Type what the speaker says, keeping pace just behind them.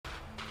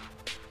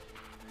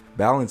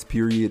Balance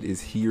Period is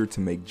here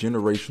to make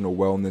generational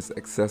wellness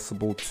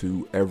accessible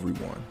to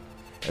everyone.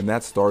 And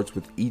that starts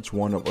with each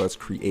one of us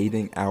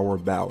creating our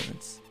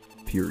balance,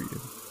 period.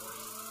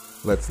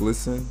 Let's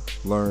listen,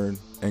 learn,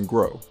 and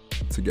grow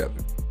together.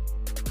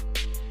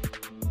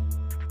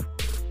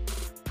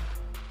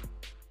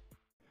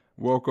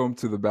 Welcome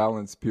to the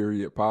Balance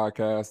Period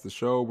podcast, the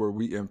show where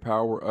we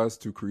empower us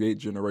to create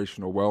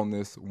generational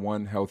wellness,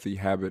 one healthy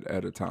habit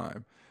at a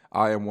time.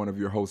 I am one of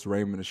your hosts,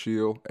 Raymond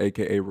Ashiel,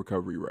 aka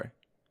Recovery Ray.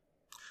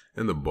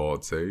 And the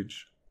Bald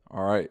Sage.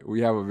 All right, we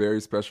have a very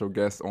special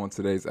guest on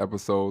today's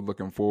episode.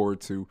 Looking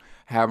forward to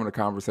having a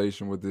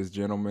conversation with this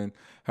gentleman.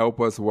 Help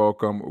us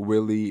welcome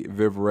Willie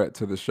Viverette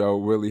to the show.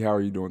 Willie, how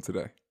are you doing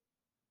today?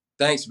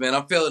 Thanks, man.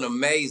 I'm feeling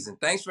amazing.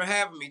 Thanks for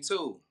having me,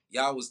 too.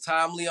 Y'all was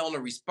timely on the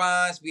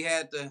response. We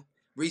had to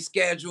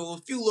reschedule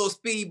a few little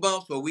speed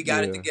bumps, but we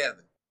got it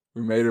together.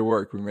 We made it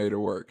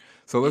work.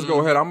 So let's go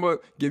ahead. I'm going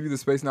to give you the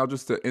space now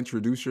just to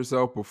introduce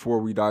yourself before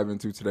we dive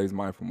into today's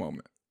mindful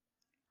moment.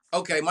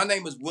 Okay, my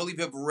name is Willie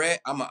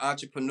Viverette. I'm an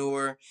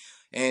entrepreneur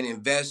and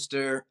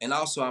investor, and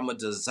also I'm a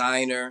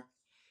designer.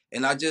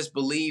 And I just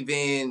believe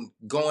in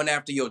going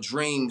after your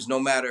dreams no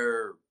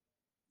matter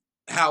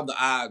how the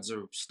odds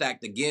are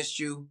stacked against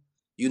you.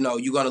 You know,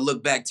 you're going to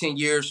look back 10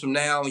 years from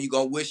now and you're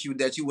going to wish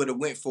that you would have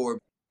went for it.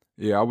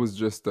 Yeah, I was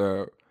just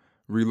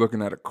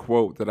re-looking at a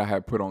quote that I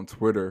had put on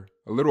Twitter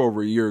a little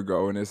over a year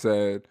ago, and it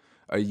said,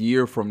 "A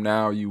year from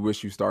now, you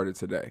wish you started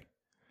today."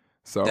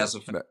 So that's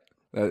a fact.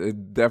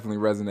 It definitely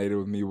resonated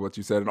with me, what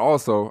you said. And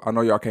also, I know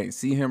y'all can't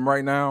see him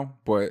right now,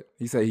 but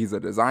he said he's a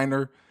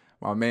designer.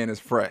 My man is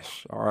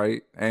fresh, all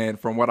right? And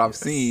from what I've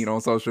seen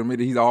on social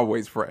media, he's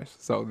always fresh.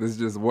 So this is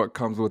just what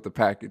comes with the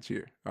package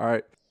here, all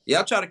right?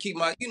 Yeah, I try to keep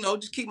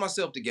just keep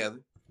myself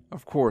together.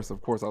 Of course.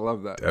 I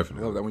love that.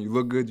 Definitely. I love that. When you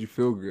look good, you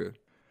feel good.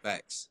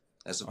 Facts.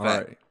 That's a fact. All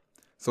right.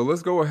 So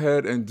let's go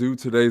ahead and do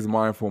today's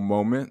mindful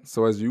moment.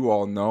 So as you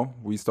all know,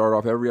 we start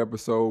off every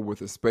episode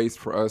with a space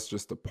for us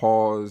just to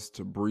pause,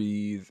 to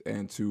breathe,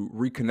 and to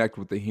reconnect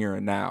with the here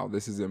and now.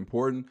 This is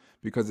important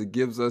because it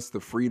gives us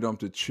the freedom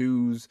to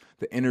choose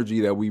the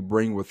energy that we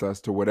bring with us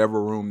to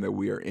whatever room that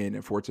we are in.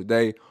 And for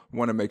today, we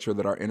want to make sure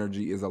that our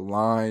energy is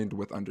aligned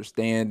with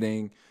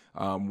understanding,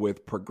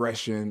 with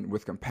progression,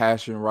 with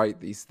compassion, right?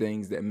 These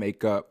things that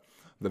make up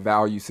the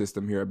value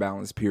system here at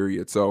Balance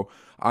Period. So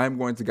I'm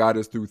going to guide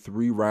us through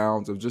 3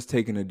 rounds of just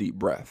taking a deep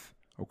breath.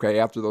 Okay,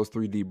 after those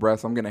 3 deep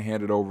breaths, I'm going to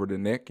hand it over to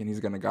Nick, and he's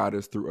going to guide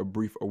us through a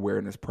brief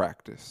awareness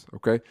practice.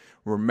 Okay,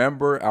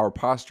 remember, our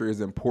posture is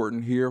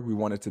important here. We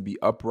want it to be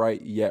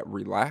upright yet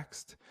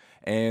relaxed.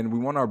 And we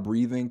want our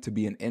breathing to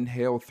be an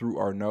inhale through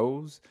our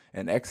nose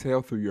and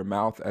exhale through your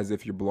mouth as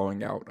if you're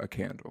blowing out a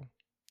candle.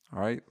 All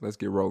right, let's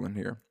get rolling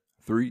here.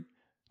 3,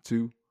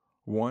 2,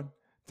 1.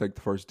 Take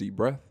the first deep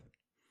breath.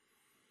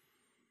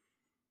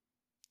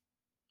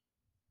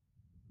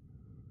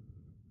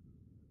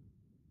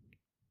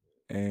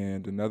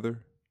 And another.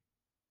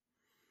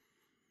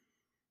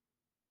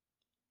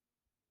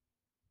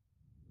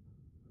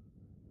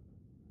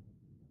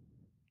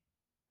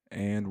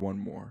 And one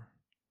more.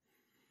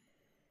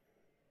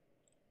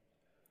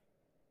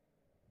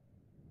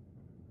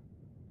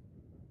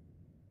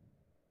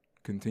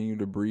 Continue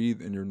to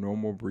breathe in your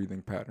normal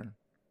breathing pattern.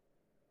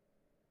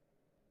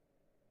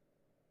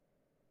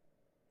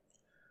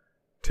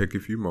 Take a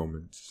few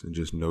moments and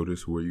just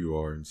notice where you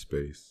are in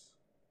space.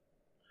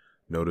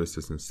 Notice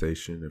the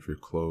sensation of your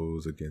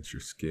clothes against your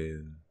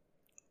skin,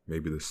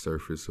 maybe the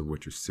surface of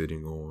what you're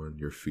sitting on,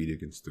 your feet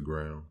against the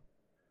ground.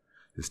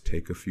 Just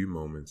take a few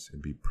moments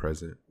and be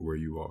present where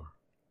you are.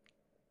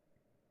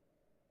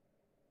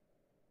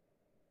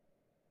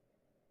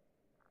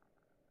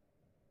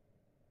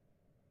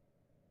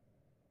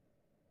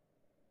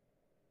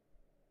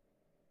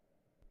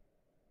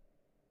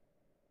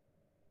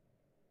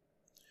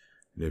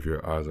 And if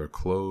your eyes are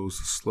closed,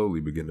 slowly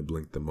begin to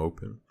blink them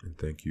open. And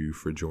thank you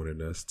for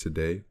joining us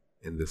today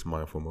in this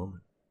mindful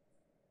moment.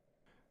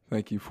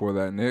 Thank you for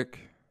that, Nick.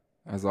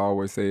 As I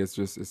always say,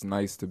 it's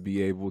nice to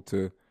be able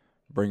to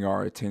bring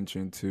our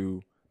attention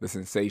to the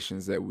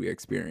sensations that we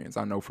experience.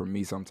 I know for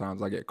me,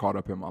 sometimes I get caught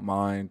up in my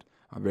mind.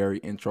 I'm very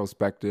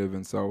introspective.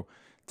 And so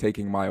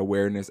taking my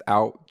awareness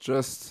out,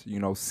 just,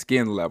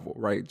 skin level,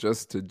 right?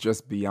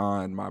 Just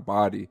beyond my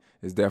body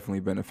is definitely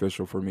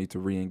beneficial for me to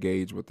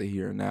re-engage with the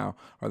here and now.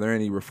 Are there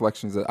any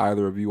reflections that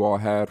either of you all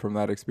had from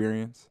that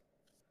experience?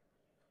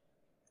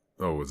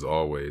 Oh, as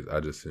always, I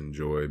just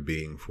enjoy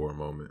being for a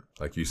moment.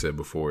 Like you said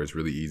before, it's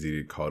really easy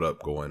to get caught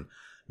up going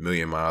a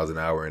million miles an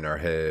hour in our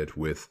head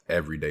with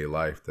everyday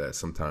life that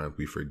sometimes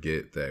we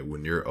forget that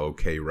when you're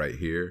okay right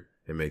here,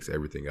 it makes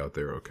everything out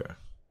there okay.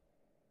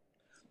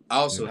 I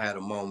also had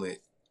a moment,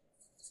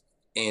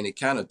 and it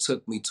kind of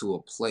took me to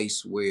a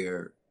place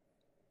where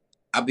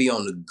I be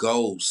on the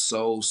go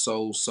so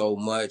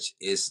much.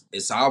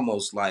 It's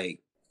almost like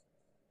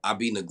I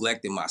be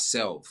neglecting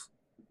myself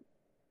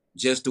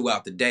just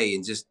throughout the day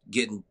and just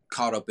getting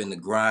caught up in the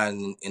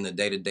grind in the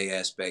day-to-day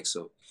aspects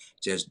of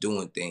just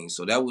doing things.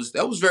 So that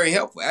was very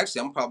helpful.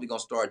 Actually, I'm probably gonna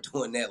start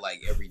doing that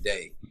like every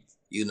day.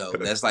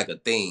 That's like a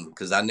thing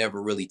because I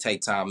never really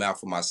take time out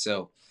for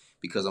myself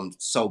because I'm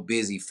so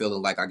busy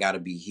feeling like I got to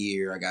be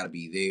here, I got to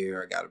be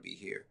there, I got to be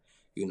here.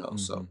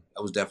 So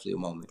that was definitely a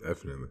moment.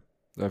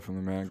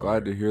 Definitely, man. Fire.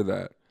 Glad to hear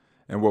that.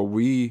 And what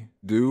we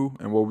do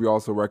and what we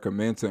also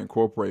recommend to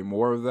incorporate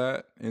more of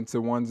that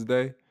into one's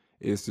day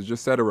is to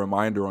just set a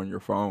reminder on your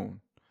phone,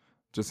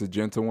 just a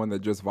gentle one that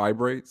just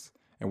vibrates.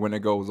 And when it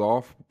goes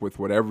off with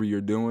whatever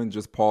you're doing,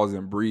 just pause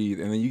and breathe.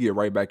 And then you get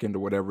right back into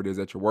whatever it is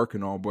that you're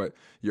working on. But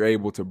you're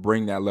able to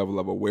bring that level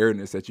of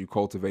awareness that you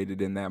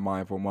cultivated in that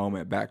mindful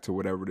moment back to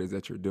whatever it is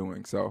that you're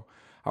doing. So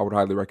I would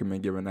highly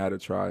recommend giving that a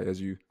try as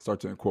you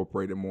start to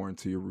incorporate it more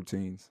into your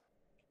routines.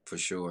 For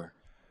sure.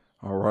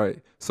 All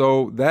right.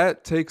 So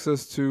that takes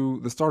us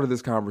to the start of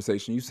this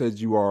conversation. You said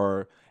you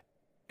are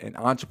an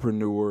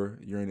entrepreneur,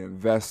 you're an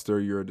investor,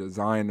 you're a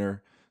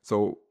designer.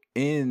 So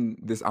in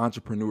this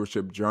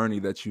entrepreneurship journey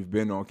that you've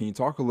been on, can you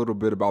talk a little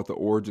bit about the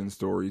origin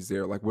stories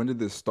there? Like, when did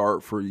this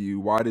start for you?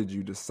 Why did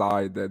you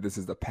decide that this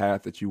is the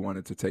path that you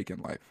wanted to take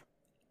in life?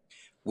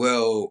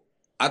 Well,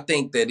 I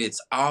think that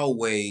it's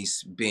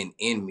always been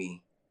in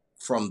me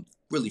from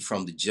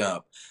the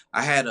jump.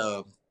 I had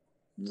a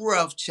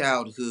rough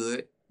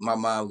childhood. My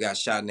mom got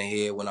shot in the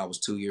head when I was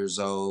 2 years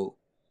old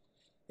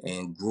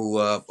and grew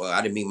up.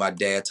 I didn't meet my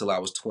dad till I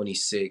was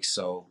 26.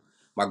 So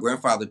my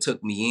grandfather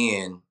took me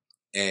in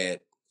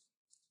at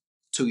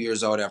 2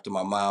 years old after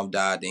my mom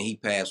died. Then he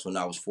passed when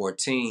I was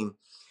 14.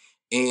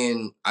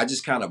 And I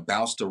just kind of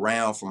bounced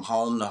around from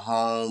home to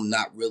home,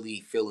 not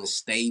really feeling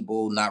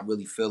stable, not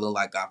really feeling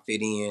like I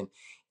fit in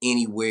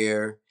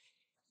anywhere.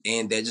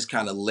 And that just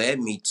kind of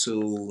led me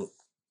to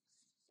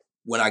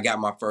when I got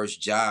my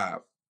first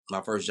job.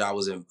 My first job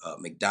was in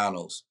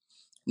McDonald's.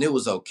 And it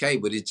was okay,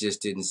 but it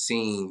just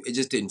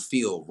didn't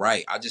feel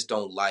right. I just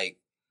don't like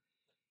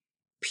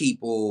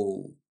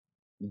people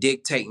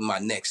dictating my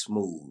next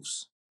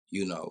moves.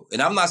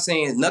 And I'm not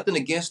saying nothing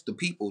against the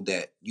people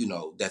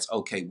that's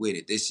okay with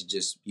it. This is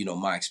just,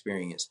 my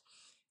experience.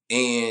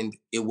 And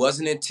it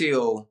wasn't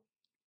until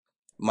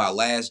my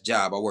last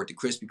job, I worked at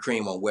Krispy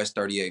Kreme on West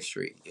 38th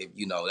Street.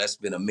 That's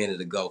been a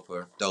minute ago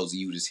for those of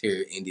you that's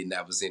here in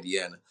Indianapolis,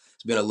 Indiana.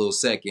 It's been a little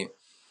second.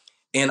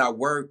 And I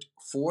worked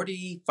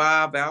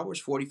 45 hours,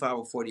 45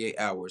 or 48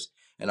 hours.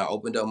 And I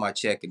opened up my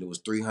check and it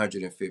was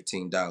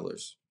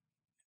 $315.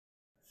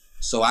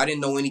 So I didn't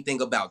know anything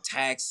about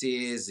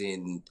taxes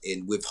and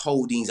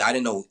withholdings. I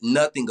didn't know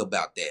nothing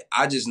about that.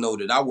 I just know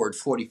that I worked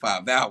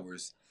 45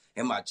 hours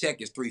and my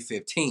check is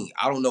 $315.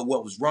 I don't know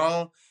what was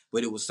wrong,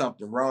 but it was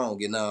something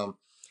wrong. And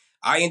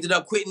I ended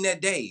up quitting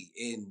that day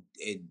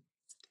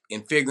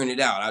and figuring it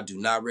out. I do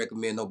not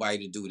recommend nobody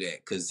to do that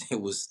because it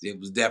was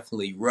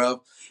definitely rough.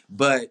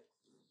 But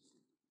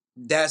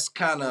that's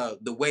kind of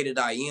the way that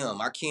I am.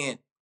 I can't,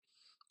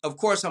 of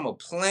course, I'm a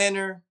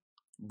planner,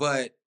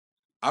 but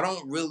I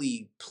don't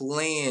really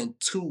plan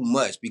too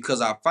much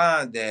because I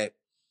find that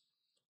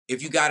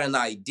if you got an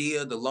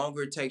idea, the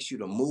longer it takes you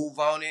to move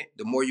on it,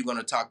 the more you're going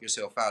to talk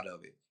yourself out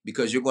of it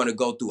because you're going to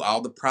go through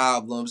all the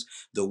problems,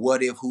 the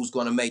what if, who's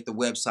going to make the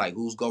website,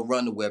 who's going to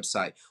run the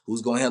website,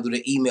 who's going to handle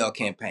the email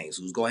campaigns,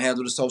 who's going to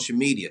handle the social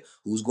media,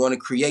 who's going to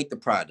create the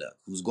product,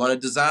 who's going to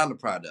design the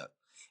product.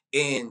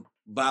 And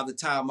by the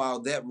time all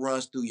that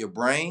runs through your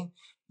brain,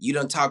 you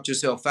done talked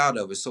yourself out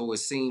of it. So it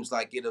seems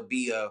like it'll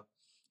be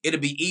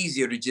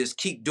easier to just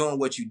keep doing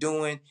what you're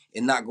doing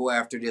and not go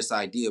after this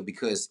idea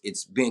because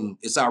it's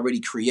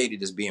already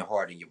created as being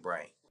hard in your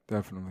brain.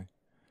 Definitely.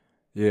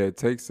 Yeah, it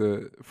takes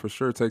a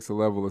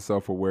level of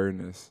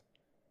self-awareness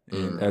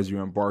as you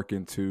embark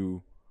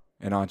into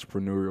an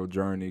entrepreneurial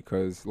journey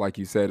because, like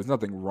you said, there's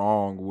nothing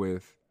wrong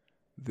with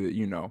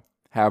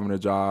having a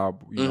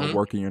job,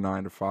 working your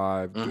 9 to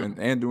 5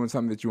 and doing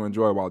something that you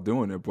enjoy while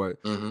doing it.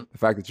 But the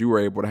fact that you were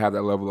able to have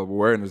that level of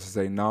awareness to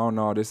say,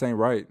 no, this ain't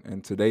right.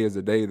 And today is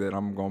the day that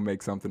I'm going to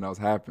make something else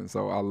happen.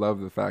 So I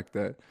love the fact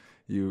that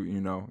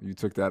you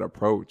took that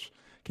approach.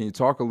 Can you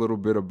talk a little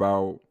bit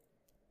about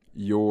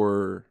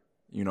your,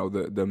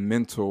 the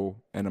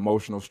mental and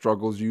emotional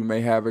struggles you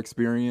may have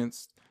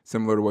experienced,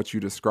 similar to what you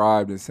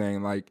described and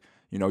saying like,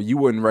 you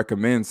wouldn't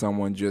recommend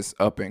someone just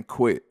up and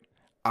quit.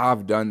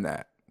 I've done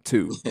that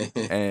too.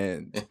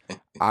 And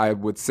I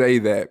would say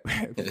that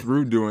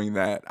through doing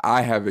that,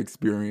 I have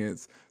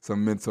experienced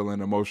some mental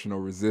and emotional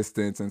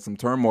resistance and some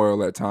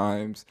turmoil at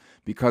times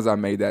because I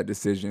made that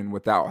decision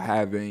without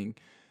having,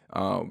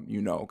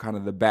 kind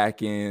of the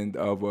back end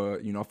of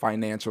a,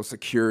 financial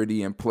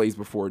security in place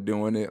before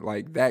doing it.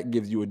 Like that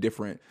gives you a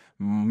different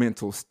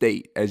mental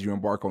state as you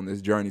embark on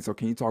this journey. So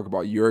can you talk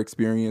about your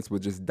experience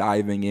with just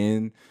diving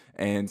in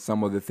and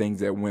some of the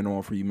things that went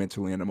on for you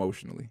mentally and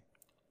emotionally?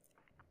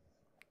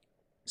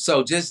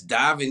 So just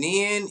diving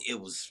in, it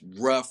was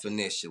rough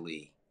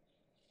initially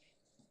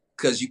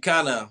because you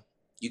kind of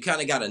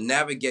got to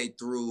navigate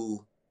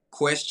through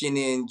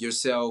questioning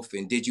yourself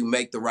and did you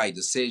make the right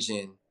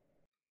decision?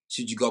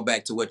 Should you go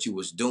back to what you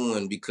was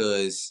doing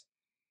because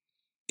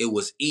it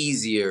was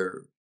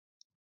easier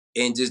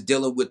and just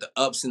dealing with the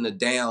ups and the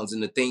downs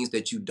and the things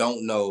that you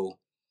don't know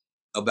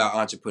about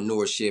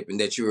entrepreneurship and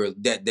that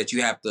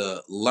you have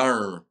to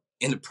learn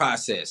in the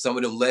process. Some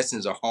of them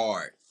lessons are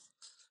hard.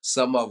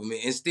 Some of them,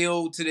 and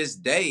still to this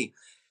day,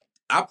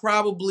 I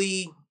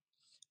probably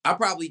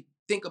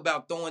think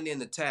about throwing in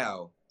the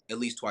towel at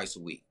least twice a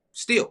week.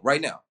 Still,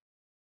 right now,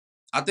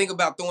 I think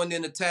about throwing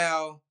in the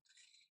towel.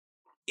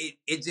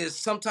 It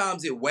just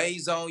sometimes it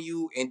weighs on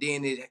you, and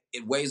then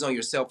it weighs on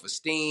your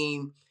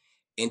self-esteem.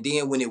 And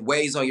then when it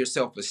weighs on your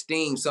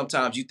self-esteem,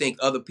 sometimes you think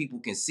other people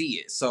can see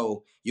it.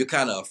 So you're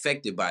kind of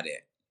affected by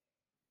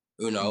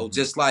that.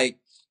 Just like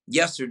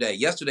yesterday.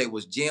 Yesterday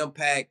was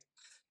jam-packed.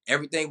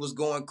 Everything was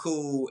going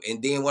cool.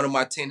 And then one of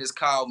my tenants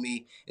called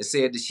me and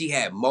said that she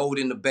had mold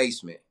in the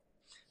basement.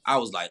 I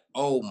was like,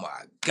 oh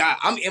my God.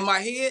 I'm in my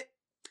head,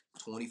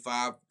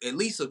 at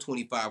least a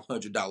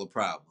 $2,500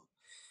 problem.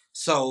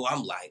 So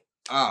I'm like,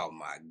 oh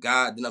my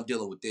God. Then I'm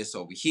dealing with this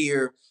over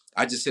here.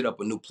 I just set up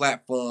a new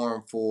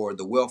platform for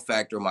the wealth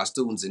factor of my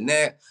students in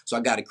that. So I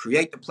got to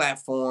create the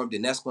platform.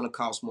 Then that's going to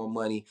cost more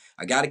money.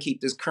 I got to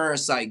keep this current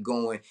site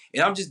going.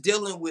 And I'm just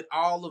dealing with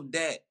all of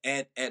that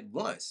at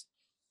once.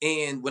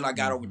 And when I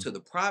got over to the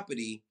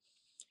property,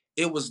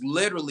 it was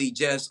literally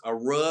just a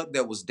rug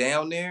that was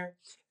down there.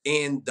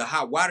 And the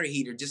hot water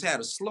heater just had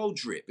a slow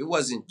drip. It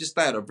wasn't just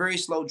had a very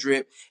slow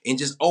drip. And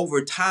just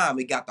over time,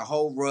 it got the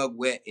whole rug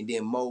wet and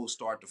then mold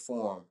started to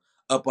form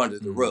up under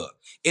the rug.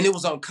 And it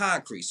was on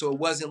concrete. So it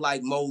wasn't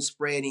like mold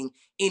spreading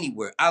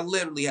anywhere. I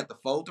literally had to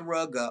fold the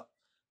rug up,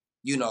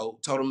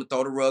 told them to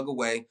throw the rug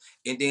away,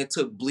 and then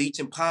took bleach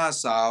and pond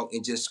sol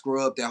and just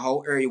scrubbed that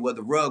whole area where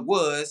the rug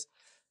was,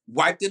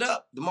 wiped it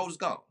up. The mold's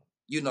gone.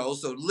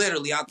 So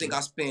literally I think I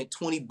spent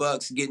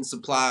 $20 getting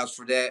supplies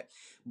for that.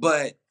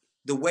 But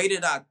the way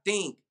that I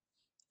think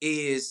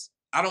is,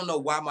 I don't know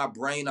why my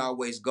brain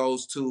always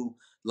goes to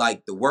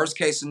like the worst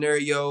case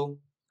scenario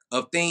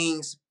of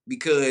things,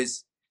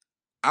 because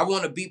I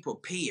want to be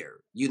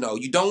prepared. You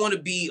don't want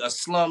to be a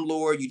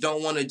slumlord. You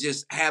don't want to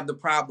just have the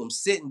problem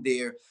sitting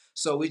there.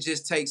 So it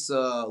just takes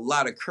a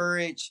lot of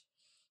courage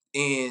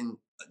and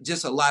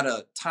just a lot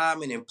of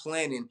timing and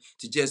planning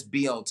to just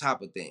be on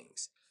top of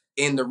things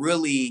and to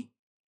really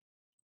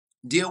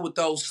deal with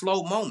those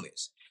slow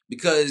moments.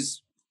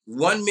 Because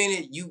 1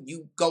 minute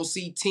you go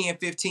see 10,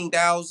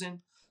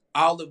 15,000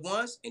 all at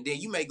once, and then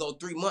you may go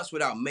 3 months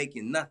without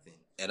making nothing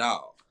at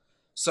all.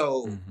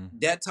 So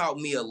that taught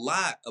me a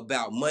lot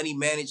about money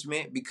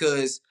management,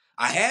 because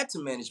I had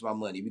to manage my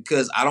money,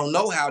 because I don't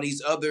know how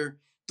these other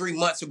 3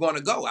 months are going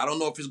to go. I don't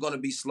know if it's going to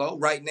be slow.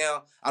 Right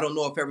now, I don't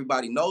know if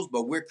everybody knows,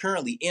 but we're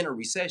currently in a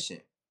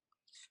recession.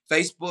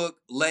 Facebook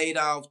laid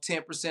off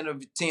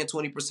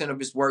 20%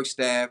 of its work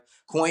staff.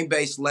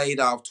 Coinbase laid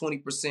off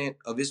 20%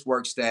 of its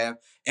work staff.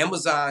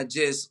 Amazon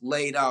just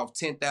laid off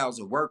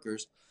 10,000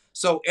 workers.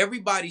 So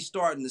everybody's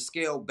starting to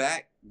scale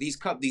back. These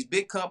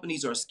big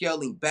companies are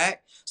scaling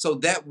back, so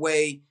that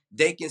way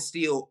they can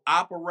still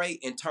operate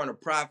and turn a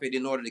profit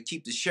in order to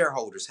keep the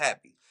shareholders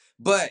happy.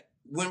 But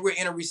when we're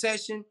in a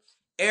recession,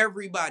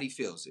 everybody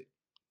feels it.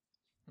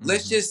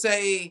 Let's just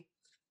say,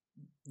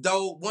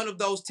 though, one of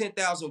those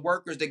 10,000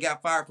 workers that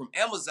got fired from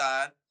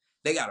Amazon,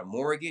 they got a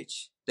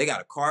mortgage, they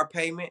got a car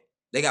payment,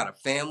 they got a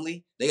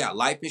family, they got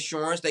life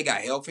insurance, they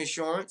got health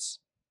insurance.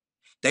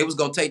 They was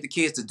going to take the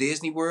kids to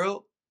Disney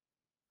World.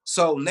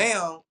 So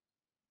now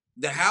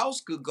the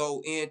house could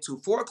go into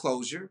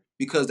foreclosure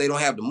because they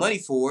don't have the money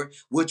for it,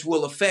 which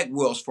will affect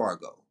Wells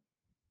Fargo,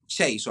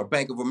 Chase, or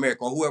Bank of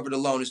America, or whoever the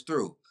loan is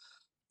through.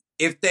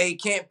 If they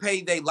can't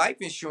pay their life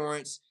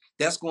insurance,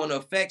 that's going to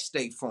affect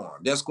State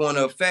Farm. That's going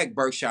to affect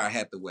Berkshire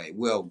Hathaway.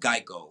 Well,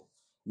 Geico,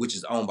 which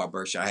is owned by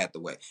Berkshire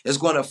Hathaway. It's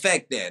going to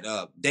affect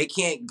that. They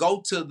can't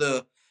go to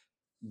the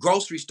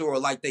grocery store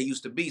like they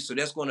used to be. So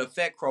that's going to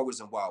affect Kroger's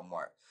and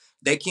Walmart.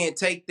 They can't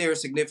take their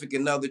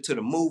significant other to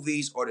the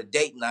movies or the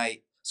date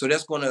night. So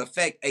that's going to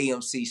affect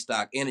AMC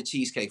stock and the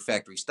Cheesecake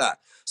Factory stock.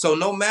 So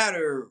no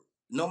matter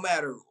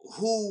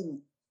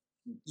who,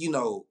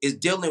 is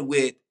dealing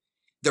with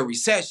the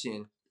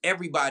recession,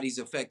 everybody's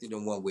affected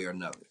in one way or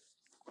another.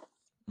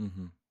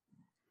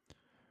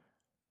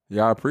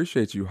 Yeah, I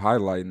appreciate you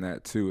highlighting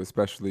that too,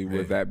 especially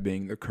with that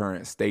being the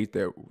current state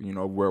that,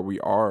 where we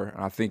are.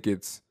 And I think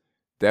it's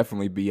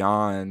definitely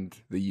beyond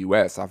the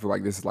US. I feel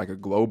like this is like a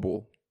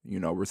global,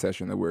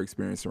 recession that we're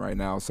experiencing right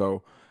now.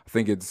 So I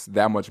think it's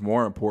that much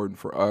more important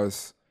for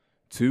us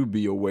to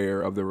be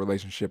aware of the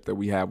relationship that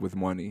we have with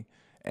money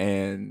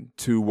and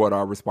to what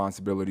our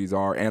responsibilities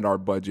are and our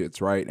budgets,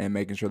 right? And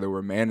making sure that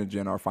we're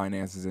managing our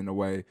finances in a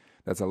way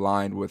that's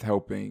aligned with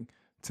helping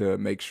to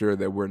make sure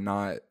that we're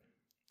not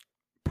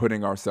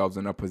putting ourselves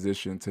in a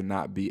position to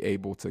not be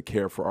able to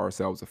care for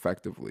ourselves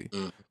effectively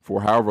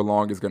for however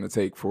long it's going to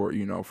take for,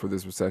 for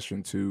this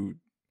recession to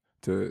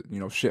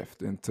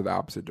shift into the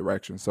opposite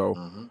direction. So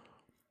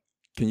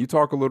can you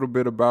talk a little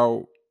bit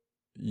about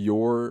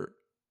your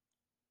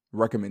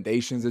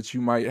recommendations that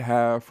you might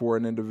have for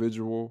an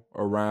individual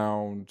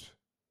around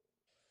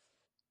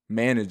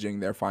managing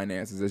their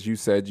finances? As you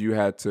said, you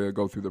had to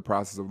go through the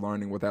process of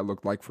learning what that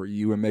looked like for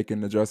you and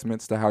making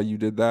adjustments to how you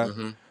did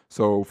that.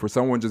 So for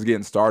someone just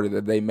getting started,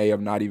 that they may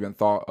have not even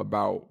thought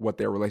about what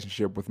their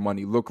relationship with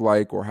money looked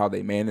like or how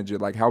they manage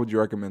it, like how would you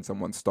recommend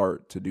someone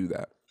start to do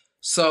that?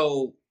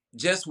 So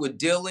just with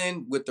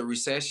dealing with the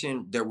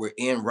recession that we're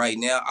in right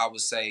now, I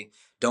would say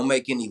don't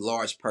make any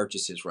large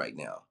purchases right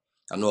now.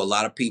 I know a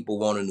lot of people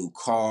want a new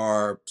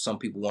car, some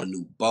people want a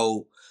new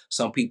boat,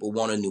 some people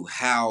want a new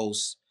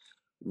house,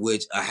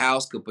 which a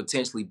house could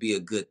potentially be a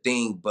good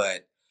thing,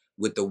 but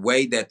with the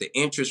way that the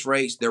interest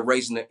rates, they're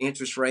raising the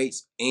interest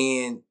rates,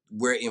 and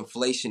where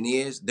inflation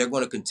is, they're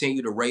going to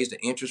continue to raise the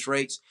interest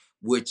rates,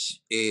 which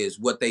is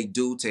what they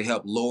do to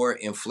help lower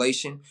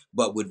inflation.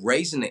 But with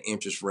raising the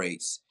interest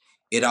rates,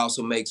 it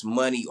also makes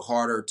money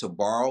harder to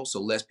borrow,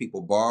 so less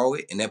people borrow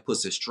it, and that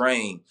puts a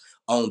strain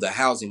on the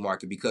housing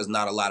market because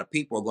not a lot of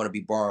people are going to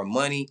be borrowing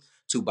money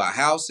to buy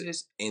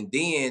houses, and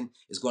then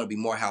it's going to be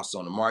more houses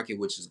on the market,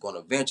 which is going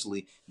to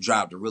eventually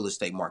drive the real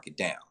estate market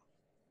down.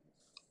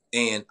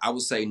 And I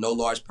would say no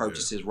large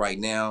purchases right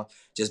now.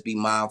 Just be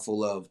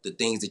mindful of the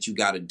things that you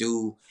got to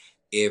do.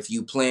 If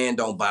you planned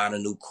on buying a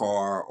new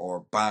car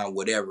or buying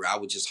whatever, I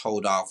would just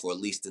hold off for at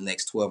least the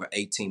next 12 or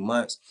 18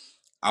 months.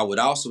 I would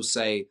also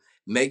say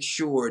make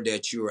sure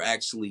that you're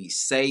actually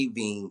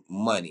saving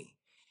money.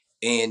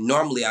 And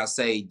normally I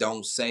say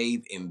don't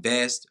save,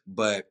 invest,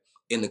 but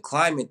in the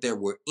climate that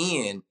we're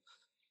in,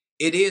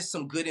 it is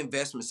some good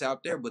investments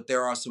out there, but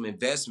there are some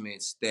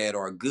investments that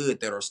are good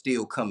that are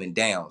still coming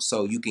down.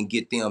 So you can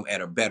get them at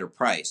a better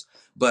price.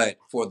 But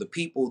for the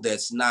people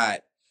that's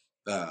not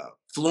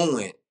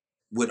fluent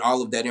with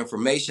all of that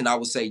information, I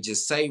would say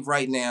just save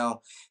right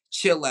now,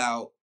 chill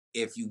out.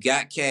 If you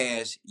got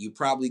cash, you're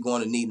probably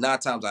going to need 9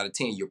 times out of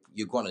 10,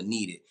 you're going to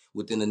need it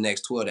within the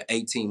next 12 to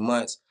 18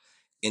 months.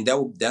 And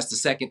that's the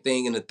second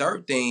thing. And the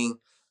third thing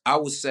I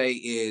would say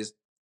is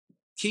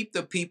keep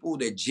the people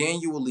that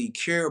genuinely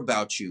care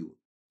about you.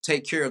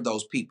 Take care of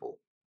those people.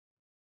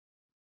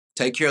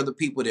 Take care of the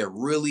people that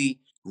really,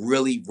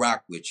 really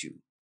rock with you.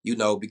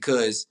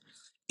 Because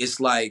it's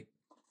like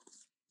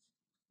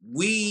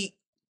we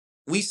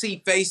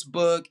see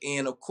Facebook,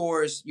 and of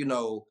course,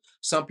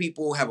 some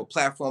people have a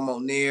platform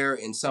on there,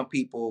 and some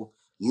people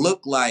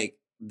look like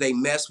they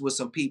mess with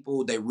some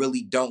people they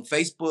really don't.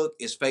 Facebook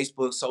is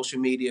Facebook, social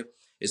media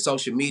is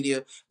social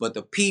media, but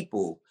the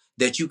people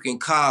that you can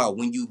call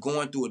when you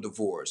going through a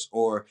divorce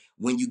or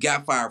when you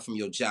got fired from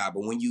your job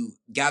or when you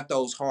got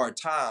those hard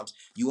times,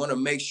 you want to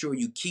make sure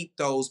you keep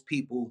those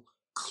people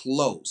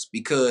close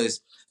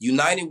because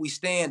united we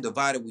stand,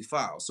 divided we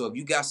fall. So if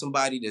you got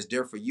somebody that's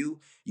there for you,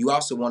 you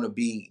also want to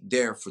be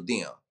there for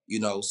them.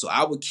 So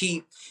I would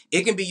keep,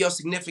 it can be your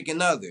significant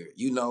other,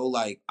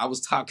 like I was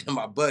talking to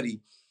my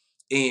buddy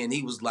and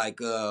he was like,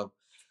 I'm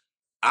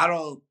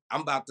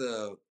about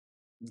to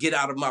get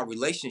out of my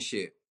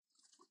relationship.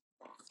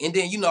 And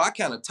then, I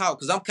kind of talk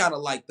because I'm kind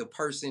of like the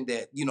person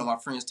that, my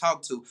friends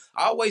talk to.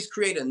 I always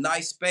create a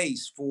nice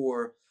space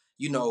for,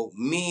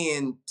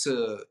 men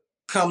to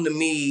come to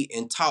me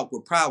and talk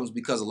with problems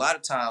because a lot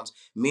of times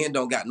men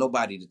don't got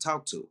nobody to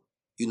talk to.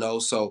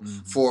 So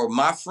for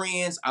my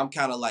friends, I'm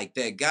kind of like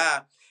that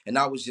guy. And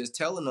I was just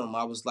telling them,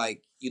 I was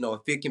like, if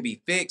it can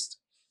be fixed,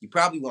 you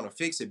probably want to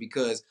fix it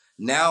because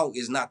now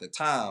is not the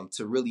time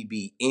to really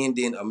be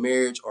ending a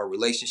marriage or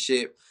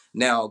relationship.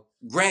 Now,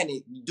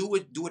 granted, do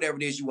whatever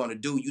it is you want to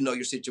do. You know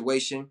your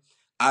situation.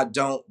 I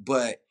don't,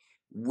 but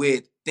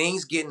with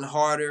things getting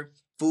harder,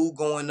 food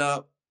going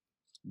up,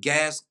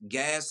 gas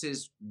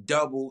is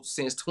doubled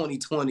since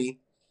 2020.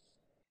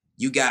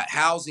 You got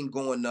housing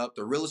going up,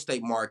 the real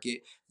estate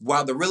market.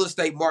 While the real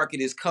estate market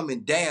is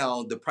coming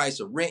down, the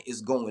price of rent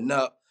is going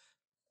up.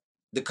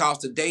 The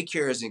cost of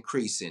daycare is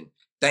increasing.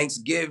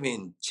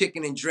 Thanksgiving,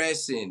 chicken and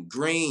dressing,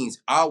 greens,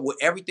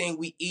 everything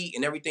we eat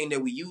and everything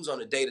that we use on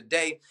a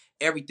day-to-day,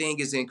 everything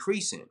is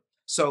increasing.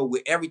 So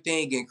with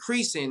everything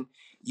increasing,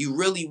 you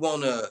really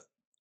want to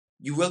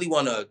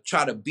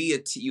try to be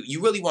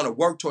you really want to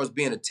work towards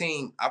being a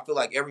team. I feel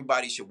like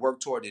everybody should work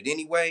toward it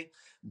anyway,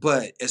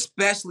 but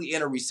especially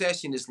in a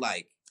recession, it's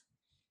like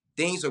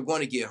things are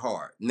going to get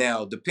hard.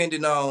 Now,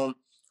 depending on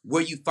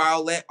where you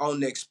fall at on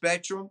the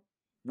spectrum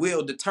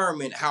will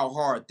determine how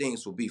hard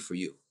things will be for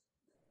you.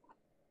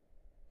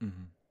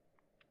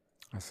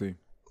 I see.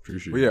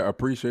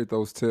 Appreciate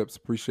those tips.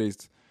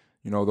 Appreciate,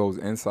 those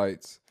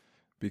insights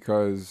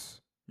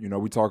because,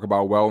 we talk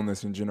about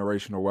wellness and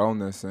generational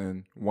wellness,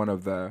 and one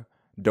of the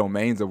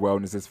domains of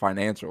wellness is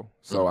financial.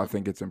 So I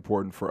think it's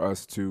important for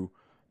us to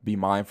be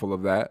mindful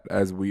of that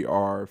as we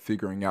are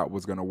figuring out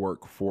what's going to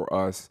work for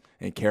us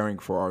and caring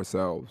for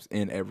ourselves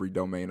in every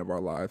domain of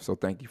our lives. So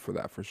thank you for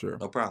that for sure.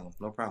 No problem.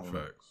 Facts.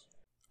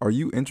 Are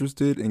you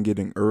interested in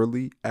getting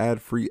early,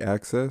 ad-free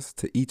access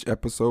to each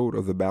episode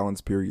of the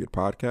Balance Period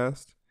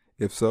podcast?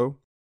 If so,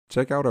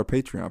 check out our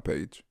Patreon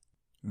page.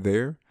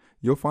 There,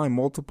 you'll find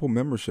multiple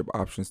membership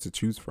options to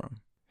choose from.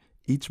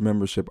 Each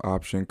membership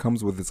option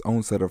comes with its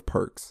own set of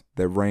perks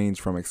that range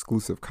from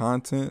exclusive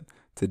content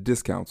to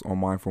discounts on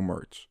mindful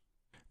merch.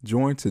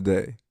 Join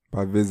today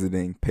by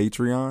visiting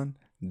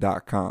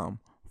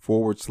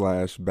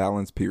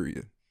patreon.com/balance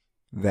period.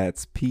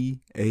 That's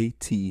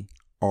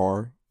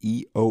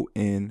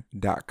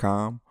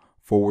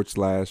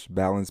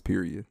patreon.com/balance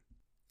period.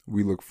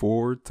 We look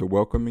forward to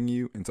welcoming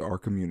you into our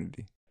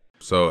community.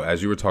 So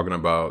as you were talking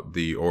about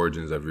the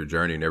origins of your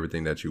journey and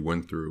everything that you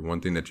went through,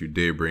 one thing that you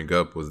did bring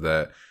up was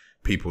that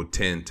people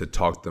tend to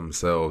talk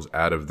themselves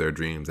out of their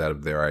dreams, out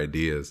of their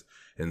ideas.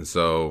 And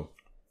so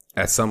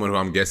as someone who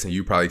I'm guessing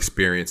you probably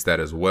experienced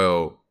that as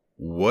well,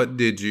 what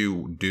did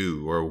you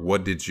do or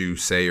what did you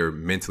say or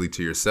mentally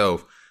to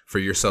yourself for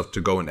yourself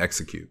to go and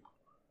execute?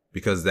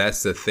 Because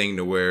that's the thing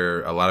to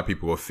where a lot of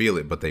people will feel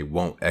it, but they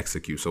won't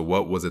execute. So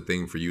what was a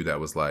thing for you that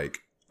was like,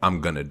 I'm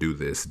going to do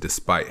this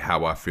despite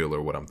how I feel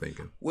or what I'm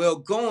thinking? Well,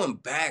 going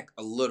back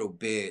a little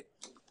bit,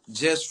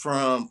 just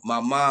from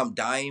my mom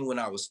dying when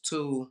I was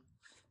 2,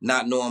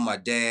 not knowing my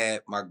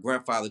dad, my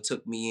grandfather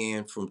took me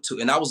in from 2,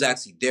 and I was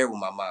actually there when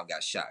my mom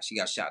got shot. She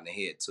got shot in the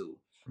head too,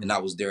 and I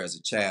was there as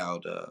a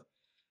child.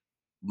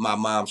 My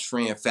mom's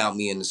friend found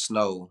me in the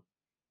snow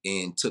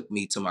and took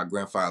me to my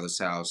grandfather's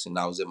house, and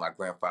I was at my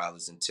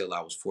grandfather's until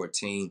I was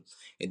 14.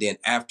 And then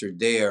after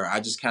there, I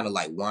just kind of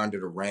like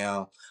wandered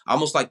around,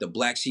 almost like the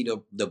black sheep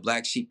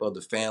of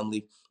the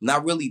family,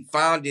 not really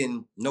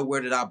finding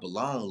nowhere that I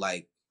belong.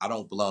 Like I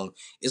don't belong.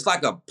 It's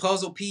like a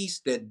puzzle piece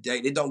that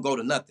it don't go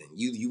to nothing.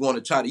 You want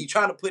to try to, you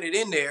trying to put it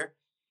in there,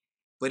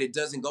 but it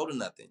doesn't go to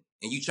nothing.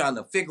 And you trying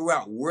to figure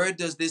out, where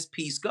does this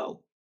piece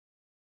go?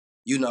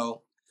 You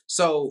know?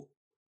 So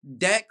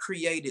that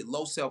created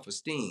low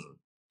self-esteem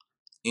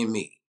in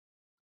me.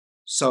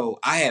 So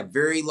I had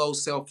very low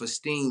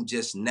self-esteem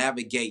just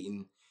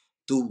navigating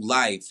through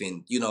life.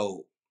 And,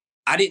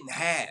 I didn't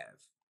have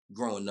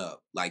growing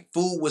up. Like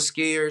food was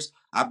scarce.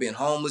 I've been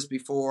homeless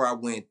before. I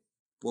went,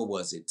 what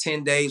was it,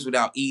 10 days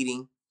without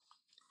eating.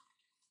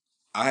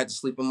 I had to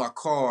sleep in my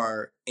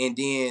car. And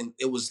then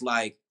it was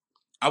like,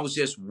 I was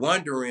just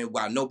wondering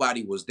why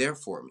nobody was there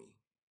for me,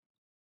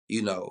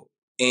 you know.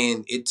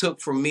 And it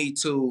took for me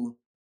to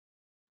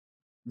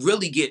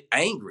really get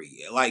angry.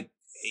 Like,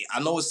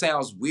 I know it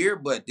sounds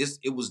weird, but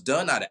it was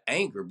done out of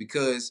anger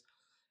because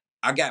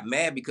I got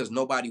mad because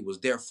nobody was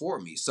there for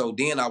me. So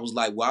then I was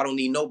like, well, I don't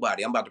need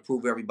nobody. I'm about to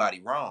prove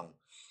everybody wrong.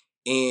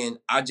 And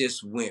I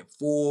just went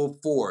full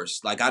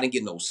force. Like I didn't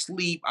get no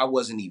sleep. I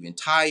wasn't even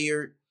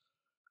tired.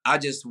 I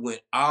just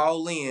went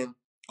all in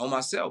on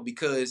myself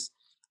because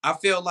I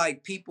felt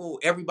like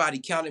everybody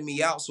counted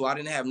me out, so I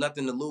didn't have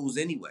nothing to lose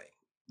anyway.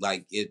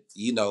 Like if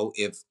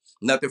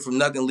nothing from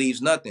nothing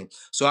leaves nothing.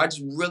 So I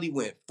just really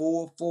went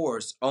full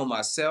force on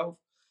myself.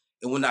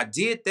 And when I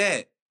did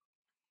that,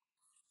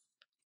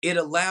 it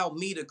allowed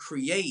me to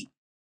create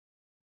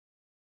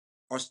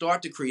or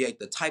start to create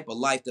the type of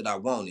life that I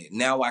wanted.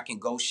 Now I can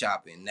go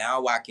shopping.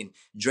 Now I can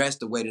dress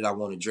the way that I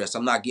want to dress.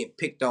 I'm not getting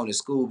picked on in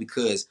school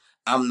because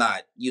I'm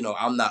not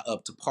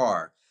up to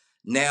par.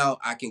 Now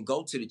I can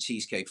go to the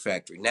Cheesecake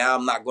Factory. Now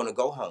I'm not going to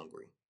go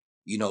hungry.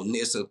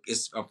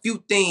 It's a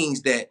few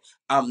things that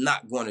I'm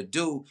not going to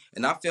do.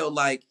 And I feel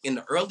like in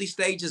the early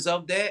stages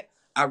of that,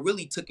 I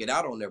really took it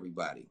out on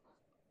everybody.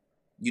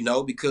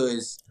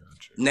 Because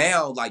Gotcha.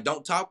 now, like,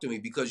 don't talk to me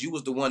because you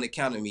was the one that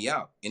counted me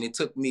out. And it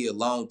took me a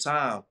long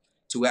time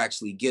to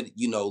actually get,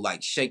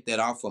 like shake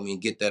that off of me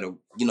and get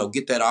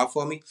that off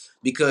of me.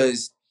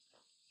 Because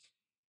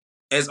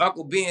as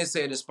Uncle Ben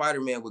said in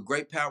Spider-Man, with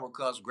great power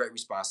comes great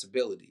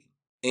responsibility.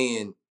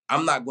 And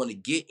I'm not going to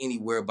get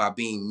anywhere by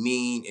being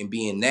mean and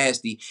being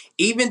nasty,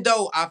 even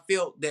though I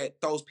felt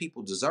that those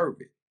people deserve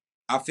it.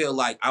 I feel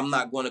like I'm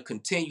not going to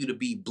continue to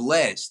be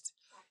blessed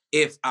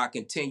if I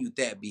continued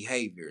that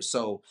behavior.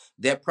 So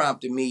that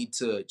prompted me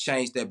to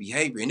change that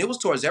behavior. And it was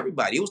towards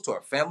everybody. It was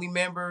toward family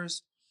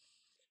members,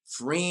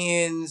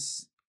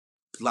 friends,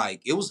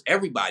 like it was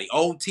everybody,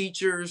 old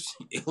teachers.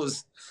 It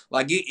was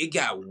like it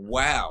got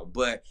wild.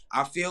 But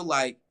I feel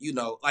like,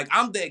 like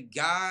I'm that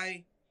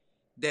guy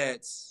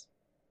that's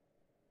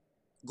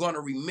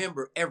gonna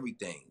remember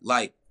everything.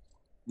 Like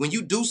when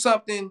you do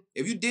something,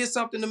 if you did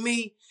something to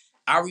me,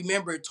 I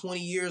remember it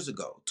 20 years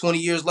ago, 20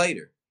 years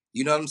later.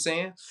 You know what I'm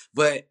saying?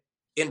 But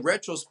in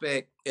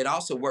retrospect, it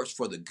also works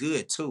for the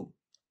good too.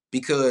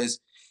 Because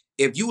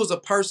if you was a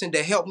person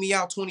that helped me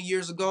out 20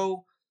 years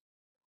ago,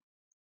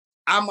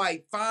 I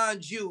might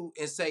find you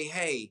and say,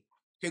 hey,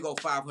 here go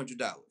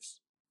 $500.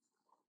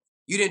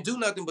 You didn't do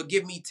nothing but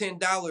give me $10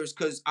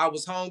 because I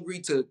was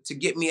hungry to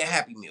get me a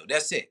Happy Meal.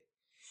 That's it.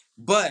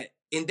 But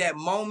in that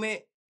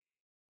moment,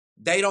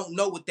 they don't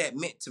know what that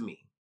meant to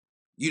me.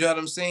 You know what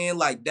I'm saying?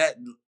 Like that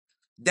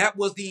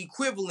was the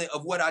equivalent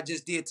of what I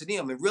just did to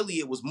them. And really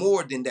it was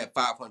more than that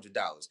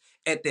 $500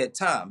 at that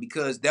time,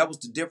 because that was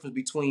the difference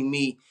between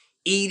me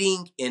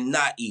eating and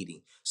not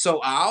eating. So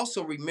I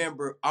also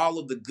remember all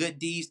of the good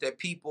deeds that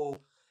people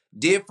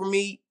did for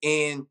me.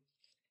 And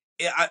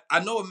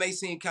I know it may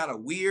seem kind of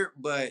weird,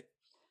 but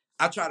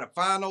I try to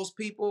find those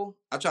people.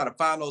 I try to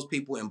find those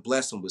people and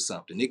bless them with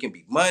something. It can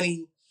be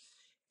money.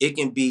 It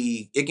can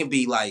be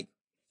like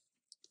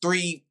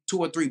two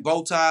or three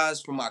bow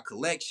ties from my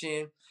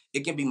collection.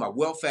 It can be my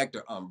Wealth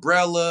Factor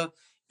umbrella.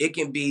 It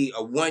can be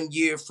a 1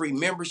 year free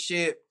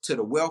membership to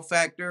the Wealth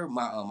Factor,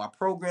 my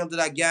program that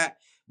I got.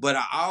 But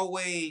I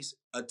always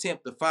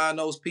attempt to find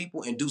those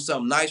people and do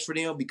something nice for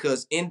them,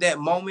 because in that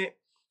moment,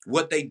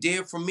 what they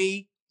did for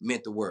me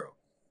meant the world.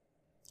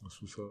 That's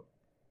what's up.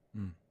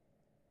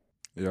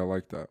 Yeah, I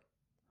like that.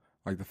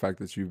 like the fact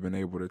that you've been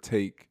able to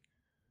take,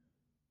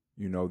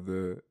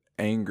 the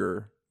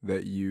anger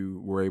that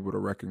you were able to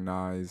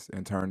recognize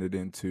and turn it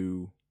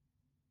into,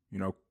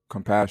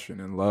 compassion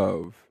and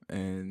love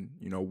and,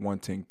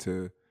 wanting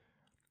to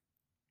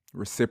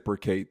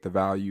reciprocate the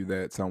value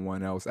that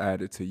someone else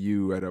added to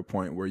you at a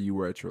point where you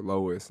were at your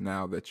lowest,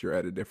 now that you're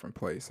at a different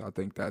place. I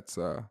think that's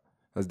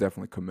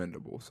definitely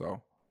commendable.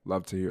 So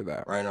love to hear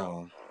that. Right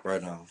on.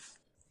 Right on.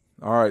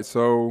 All right.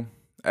 So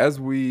as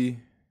we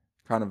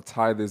kind of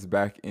tie this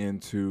back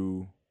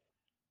into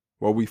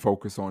what we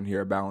focus on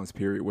here at Balance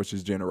Period, which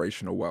is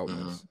generational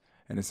wellness.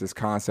 And it's this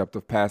concept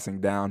of passing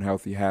down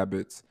healthy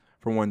habits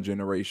from one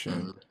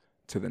generation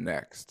to the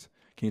next.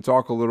 Can you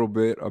talk a little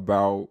bit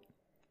about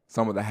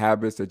some of the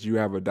habits that you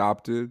have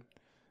adopted?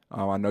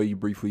 I know you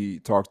briefly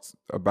talked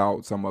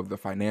about some of the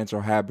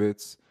financial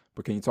habits,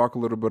 but can you talk a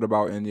little bit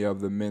about any of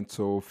the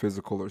mental,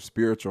 physical, or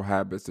spiritual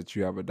habits that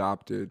you have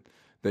adopted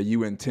that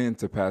you intend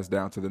to pass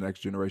down to the next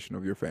generation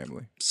of your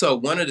family? So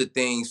one of the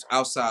things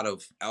outside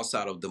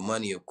of the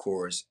money, of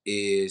course,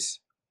 is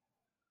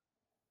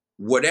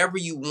whatever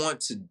you want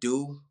to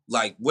do,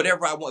 like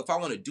whatever I want. If I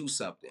want to do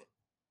something,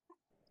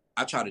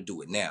 I try to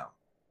do it now.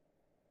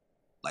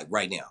 Like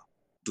right now.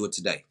 Do it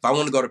today. If I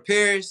want to go to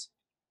Paris,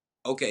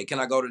 okay, can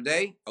I go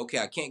today? Okay,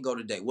 I can't go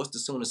today. What's the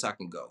soonest I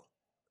can go?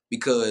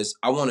 Because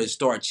I want to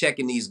start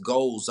checking these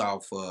goals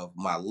off of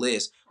my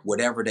list,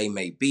 whatever they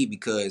may be,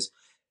 because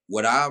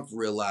what I've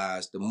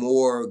realized, the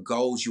more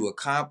goals you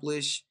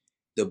accomplish,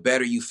 the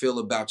better you feel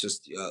about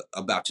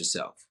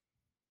yourself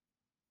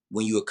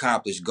when you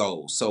accomplish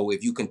goals. So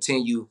if you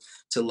continue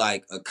to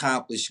like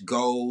accomplish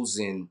goals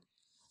and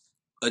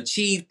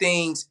achieve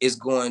things, it's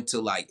going to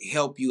like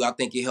help you. I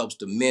think it helps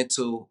the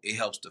mental, it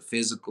helps the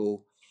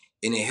physical,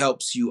 and it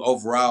helps you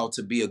overall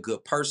to be a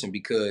good person,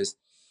 because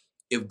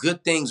if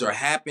good things are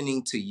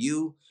happening to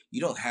you,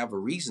 you don't have a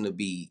reason to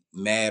be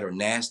mad or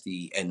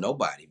nasty at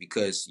nobody,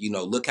 because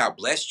look how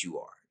blessed you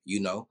are.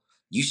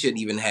 You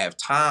shouldn't even have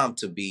time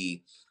to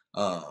be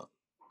uh,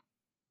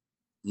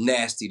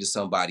 nasty to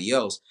somebody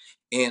else.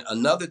 And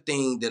another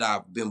thing that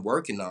I've been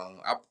working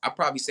on, I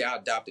probably say I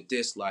adopted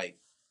this, like,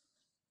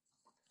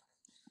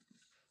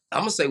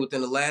 I'm gonna say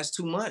within the last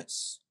 2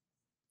 months.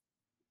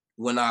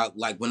 When I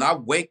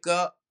wake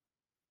up,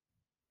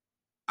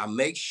 I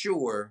make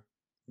sure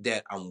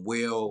that I'm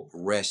well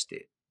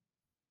rested.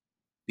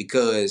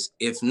 Because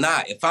if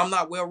I'm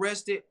not well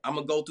rested, I'm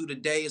gonna go through the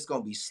day. It's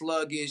gonna be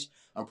sluggish.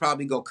 I'm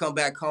probably gonna come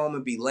back home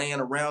and be laying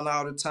around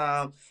all the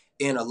time.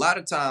 And a lot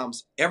of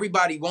times,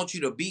 everybody wants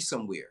you to be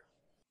somewhere.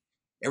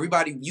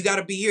 Everybody, you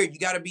gotta be here, you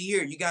gotta be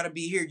here, you gotta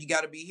be here, you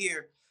gotta be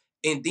here.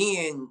 And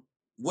then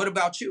what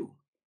about you?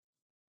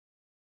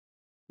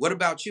 What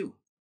about you?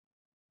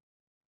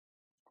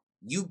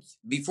 You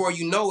Before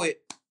you know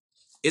it,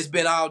 it's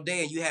been all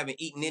day and you haven't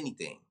eaten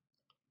anything.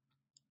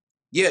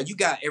 Yeah, you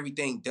got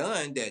everything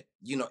done that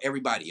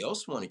everybody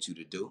else wanted you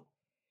to do,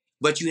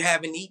 but you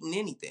haven't eaten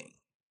anything.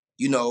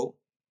 You know,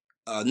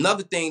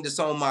 Another thing that's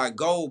on my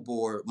goal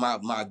board,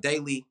 my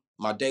daily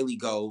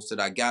goals that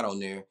I got on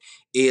there,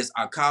 is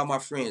I call my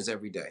friends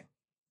every day.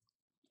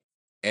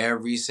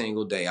 Every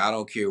single day. I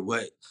don't care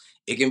what.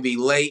 It can be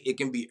late, it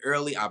can be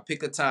early. I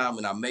pick a time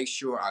and I make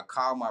sure I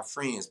call my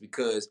friends,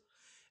 because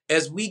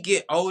as we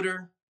get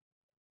older,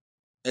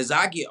 as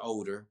I get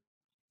older,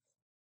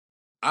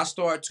 I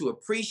start to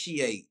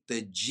appreciate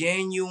the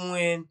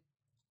genuine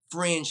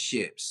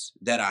friendships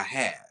that I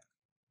have.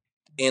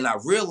 And I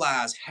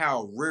realize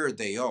how rare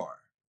they are.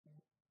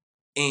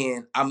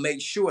 And I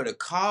make sure to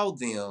call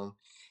them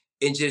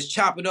and just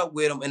chop it up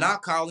with them. And I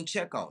call and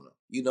check on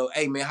them.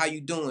 Hey man, how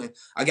you doing?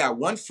 I got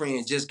one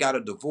friend just got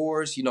a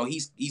divorce.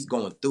 He's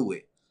going through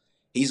it.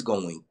 He's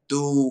going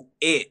through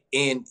it.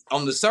 And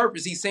on the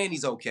surface, he's saying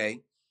he's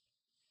okay.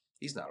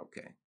 He's not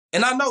okay.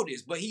 And I know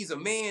this, but he's a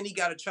man. He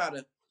got to try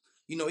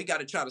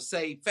to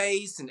save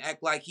face and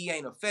act like he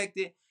ain't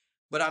affected.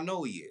 But I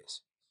know he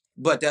is.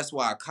 But that's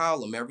why I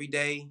call him every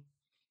day,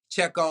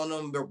 check on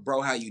him,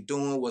 bro. How you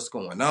doing? What's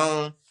going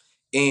on?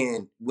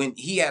 And when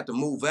he had to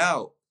move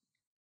out,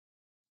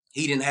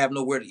 he didn't have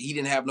nowhere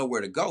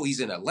to go. He's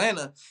in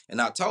Atlanta,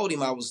 and I told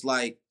him, I was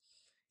like,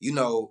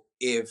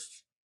 if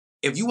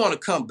you want to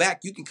come back,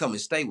 you can come and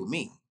stay with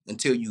me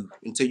until you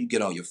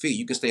get on your feet.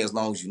 You can stay as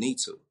long as you need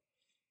to.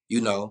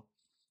 You know,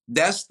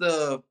 that's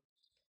the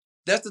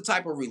that's the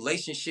type of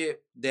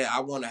relationship that I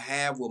want to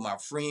have with my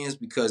friends,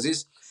 because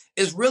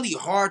it's really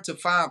hard to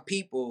find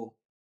people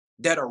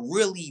that are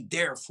really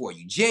there for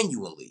you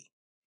genuinely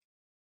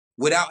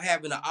without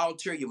having an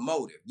ulterior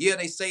motive. Yeah,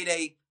 they say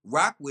they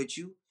rock with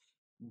you,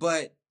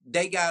 but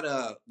they got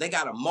a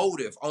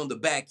motive on the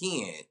back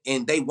end,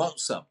 and they want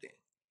something.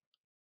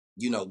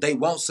 They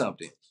want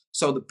something.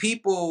 So the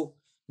people,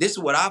 this is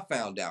what I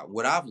found out,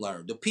 what I've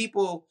learned. The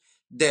people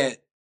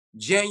that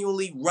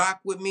genuinely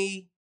rock with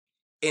me,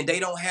 and they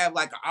don't have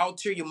like an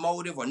ulterior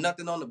motive or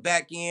nothing on the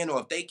back end, or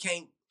if they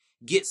can't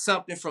get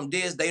something from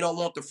this, they don't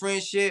want the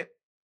friendship.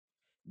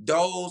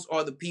 those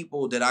are the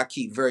people that I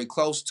keep very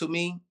close to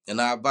me.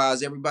 And I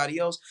advise everybody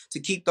else to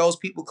keep those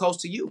people close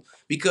to you.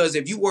 Because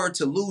if you were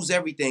to lose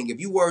everything, if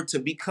you were to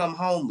become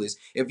homeless,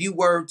 if you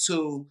were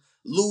to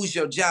lose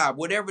your job,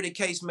 whatever the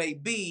case may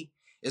be,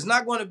 it's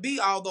not going to be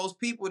all those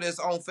people that's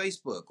on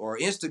Facebook or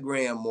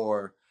Instagram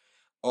or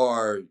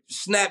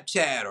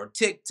Snapchat or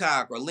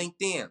TikTok or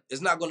LinkedIn.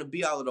 It's not going to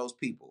be all of those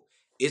people.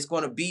 It's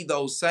going to be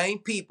those same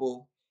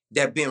people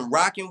that been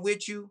rocking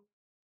with you,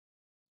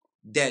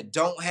 that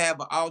don't have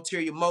an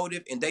ulterior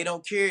motive, and they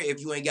don't care if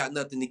you ain't got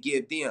nothing to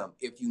give them.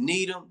 If you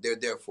need them, they're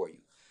there for you.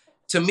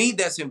 To me,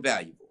 that's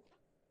invaluable.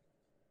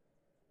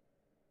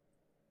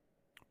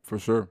 For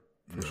sure.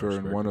 For sure.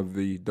 And one of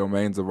the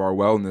domains of our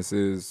wellness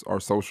is our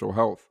social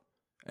health.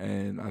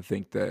 And I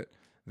think that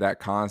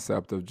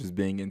concept of just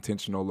being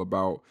intentional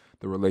about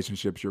the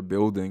relationships you're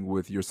building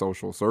with your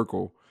social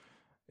circle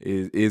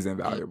is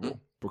invaluable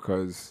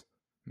because,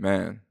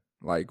 man,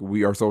 like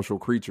we are social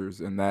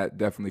creatures, and that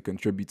definitely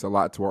contributes a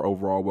lot to our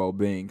overall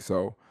well-being.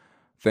 So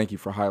thank you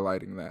for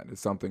highlighting that. It's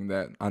something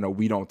that I know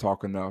we don't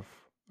talk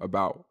enough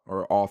about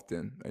or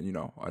often and,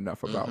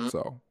 enough about.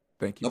 So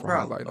thank you for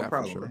highlighting that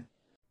for sure. Man.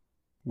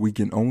 We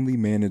can only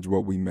manage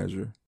what we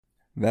measure.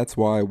 That's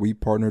why we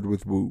partnered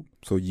with Whoop,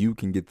 so you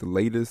can get the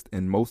latest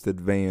and most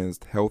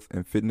advanced health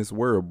and fitness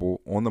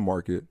wearable on the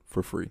market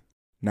for free.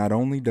 Not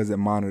only does it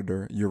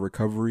monitor your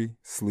recovery,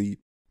 sleep,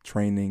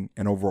 training,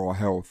 and overall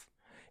health,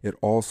 it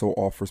also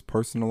offers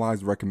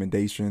personalized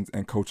recommendations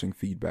and coaching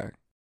feedback.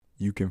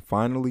 You can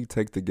finally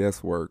take the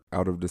guesswork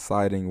out of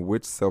deciding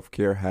which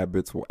self-care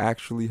habits will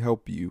actually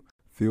help you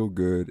feel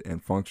good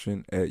and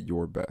function at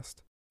your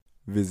best.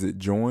 Visit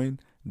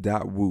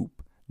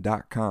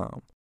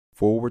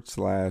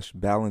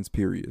join.whoop.com/balance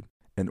period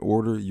and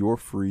order your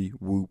free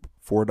Whoop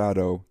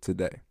 4.0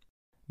 today.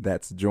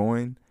 That's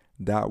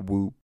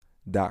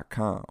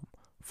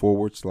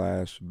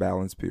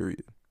join.whoop.com/balance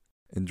period.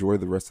 Enjoy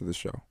the rest of the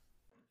show.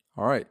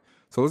 All right.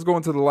 So let's go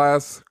into the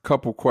last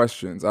couple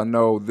questions. I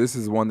know this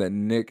is one that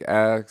Nick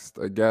asked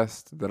a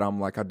guest that I'm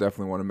like, I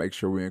definitely want to make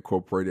sure we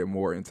incorporate it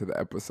more into the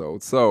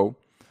episode. So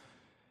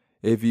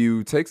if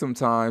you take some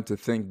time to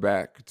think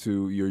back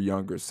to your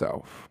younger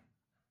self,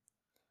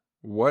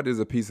 what is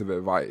a piece of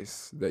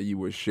advice that you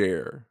would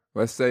share?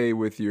 Let's say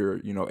with your,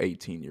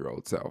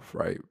 18-year-old self,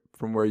 right?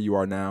 From where you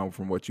are now,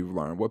 from what you've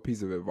learned, what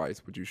piece of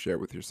advice would you share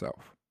with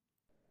yourself?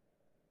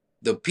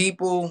 The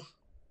people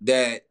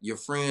that you're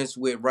friends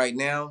with right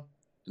now,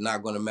 they're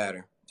not going to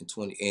matter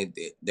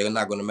they're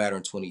not going to matter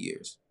in 20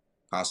 years,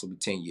 possibly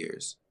 10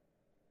 years.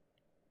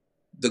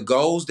 The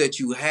goals that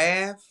you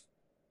have,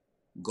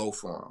 go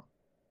for them.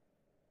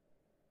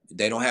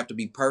 They don't have to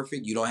be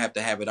perfect. You don't have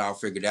to have it all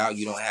figured out.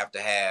 You don't have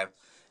to have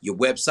your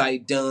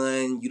website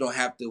done. You don't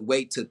have to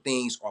wait till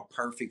things are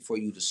perfect for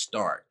you to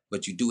start.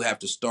 But you do have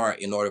to start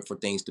in order for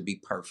things to be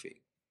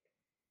perfect.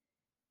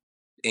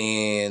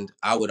 And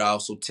I would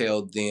also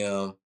tell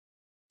them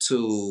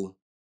to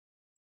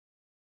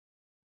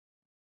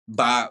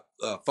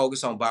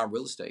focus on buying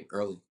real estate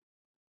early.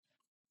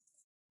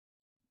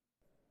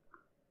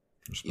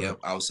 Yep,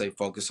 I would say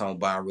focus on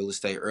buying real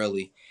estate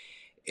early.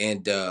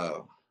 And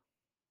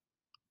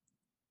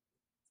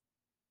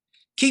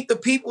keep the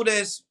people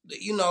that's,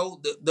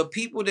 the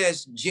people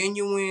that's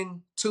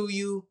genuine to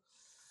you.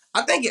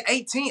 I think at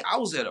 18, I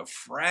was at a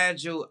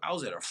fragile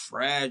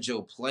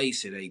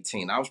place at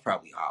 18. I was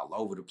probably all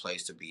over the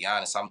place, to be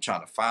honest. I'm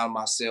trying to find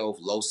myself,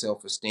 low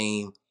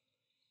self-esteem,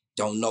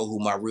 don't know who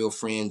my real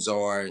friends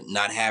are,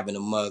 not having a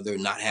mother,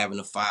 not having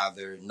a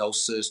father, no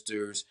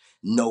sisters,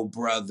 no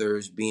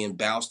brothers, being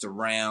bounced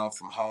around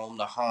from home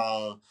to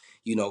home,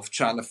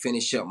 trying to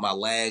finish up my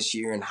last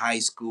year in high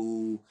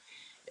school.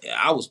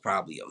 I was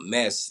probably a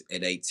mess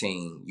at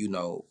 18,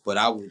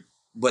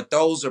 but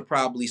those are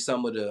probably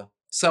some of the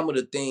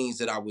things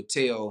that I would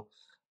tell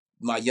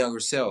my younger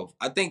self.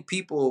 I think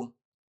people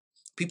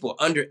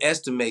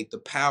underestimate the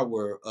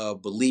power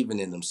of believing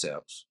in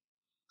themselves.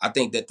 I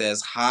think that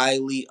that's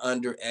highly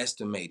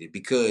underestimated,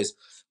 because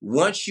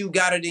once you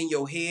got it in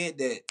your head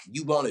that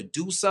you want to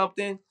do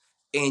something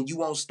and you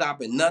won't stop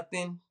at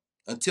nothing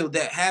until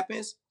that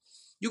happens,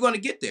 you're going to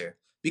get there,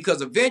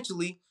 because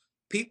eventually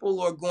people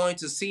are going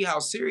to see how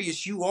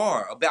serious you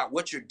are about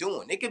what you're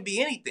doing. It could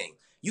be anything.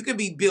 You could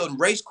be building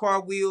race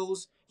car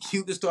wheels.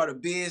 You can start a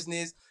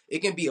business. It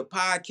can be a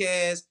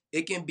podcast.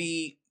 It can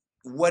be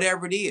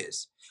whatever it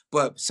is.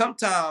 But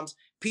sometimes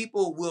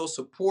people will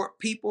support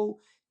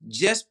people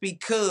just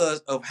because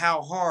of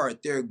how hard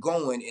they're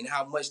going and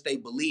how much they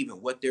believe in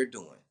what they're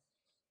doing.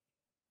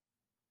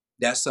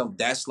 That's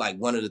like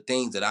one of the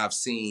things that I've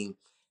seen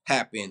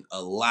happen a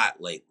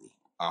lot lately,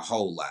 a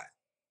whole lot.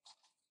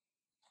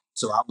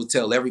 So I would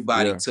tell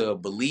everybody to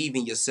believe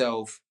in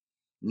yourself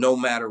no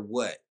matter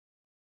what.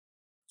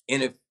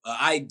 And if an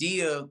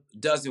idea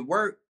doesn't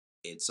work,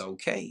 it's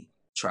okay.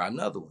 Try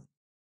another one.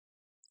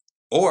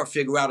 Or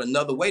figure out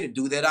another way to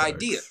do that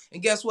idea.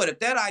 And guess what? If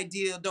that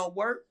idea don't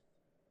work,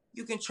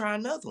 you can try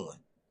another one.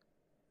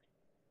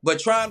 But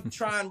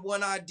trying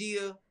one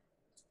idea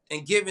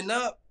and giving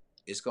up,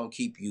 it's going to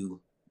keep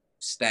you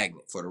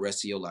stagnant for the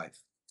rest of your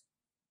life.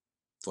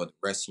 for the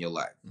rest of your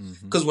life.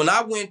 Mm-hmm. Because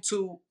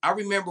I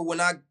remember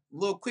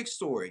little quick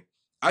story.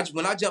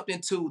 When I jumped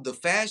into the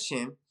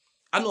fashion,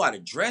 I knew how to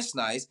dress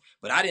nice,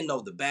 but I didn't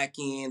know the back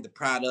end, the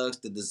products,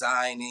 the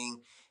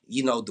designing,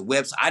 the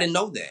website. I didn't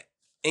know that.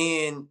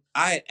 And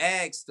I had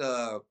asked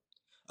a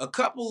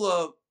couple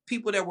of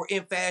people that were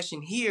in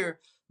fashion here,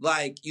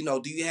 like,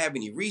 do you have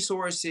any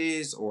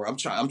resources? Or I'm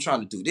trying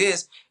to do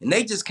this. And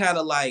they just kind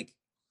of like,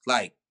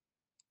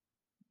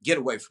 get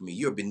away from me.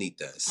 You're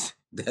beneath us.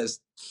 That's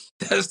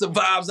the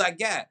vibes I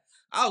got.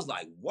 I was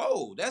like,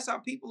 whoa, that's how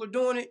people are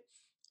doing it.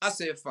 I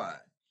said, fine.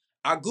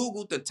 I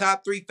Googled the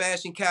top 3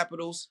 fashion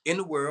capitals in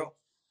the world: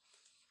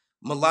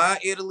 Milan,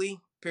 Italy;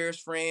 Paris,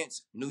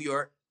 France; New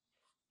York.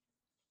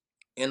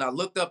 And I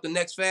looked up the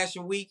next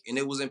fashion week, and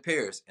it was in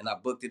Paris. And I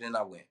booked it, and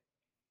I went.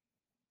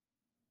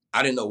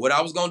 I didn't know what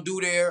I was going to do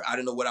there. I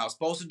didn't know what I was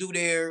supposed to do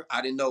there.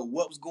 I didn't know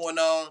what was going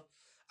on.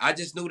 I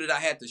just knew that I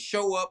had to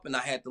show up and I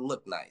had to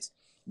look nice.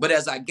 But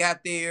as I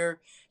got there,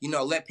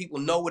 let people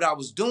know what I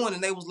was doing.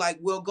 And they was like,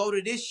 well, go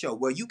to this show.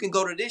 Well, you can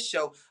go to this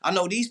show. I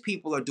know these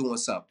people are doing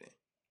something.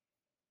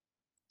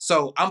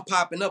 So I'm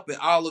popping up at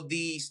all of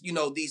these,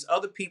 these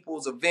other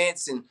people's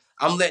events, and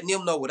I'm letting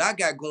them know what I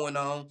got going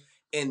on.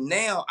 And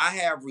now I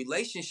have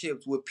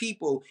relationships with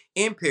people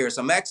in Paris.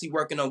 I'm actually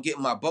working on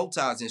getting my bow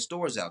ties in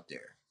stores out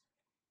there.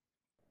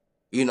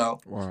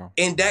 Wow.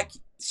 And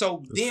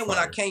so That's then when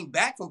I fire. came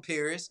back from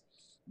Paris,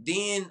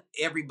 then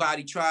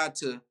everybody tried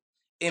to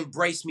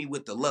embrace me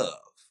with the love.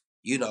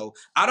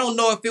 I don't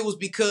know if it was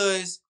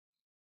because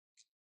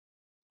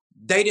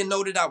they didn't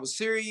know that I was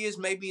serious.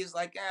 Maybe it's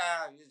like,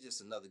 you're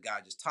just another guy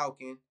just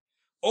talking.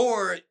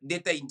 Or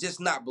did they just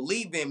not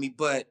believe in me?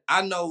 But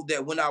I know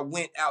that when I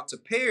went out to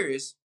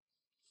Paris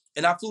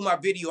and I flew my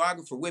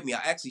videographer with me, I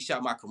actually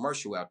shot my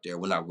commercial out there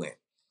when I went.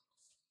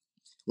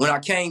 When I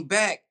came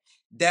back,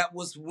 that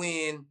was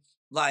when,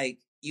 like,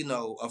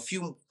 a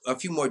few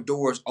more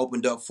doors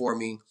opened up for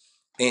me.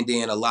 And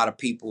then a lot of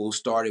people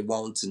started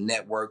wanting to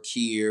network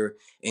here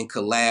and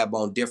collab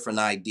on different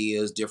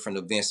ideas, different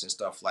events and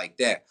stuff like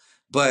that.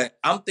 But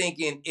I'm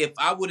thinking, if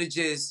I would have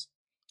just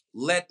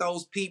let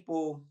those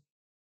people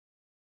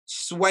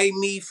sway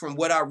me from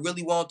what I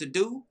really want to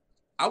do,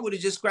 I would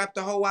have just scrapped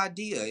the whole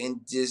idea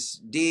and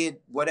just did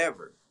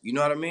whatever. You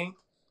know what I mean?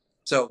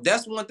 So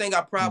that's one thing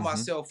I pride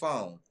myself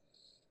on.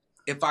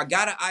 If I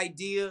got an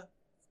idea,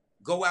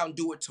 go out and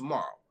do it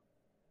tomorrow.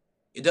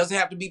 It doesn't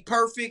have to be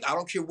perfect. I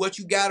don't care what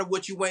you got or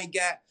what you ain't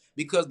got,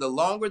 because the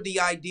longer the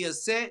idea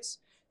sets,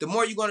 the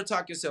more you're going to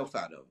talk yourself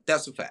out of it.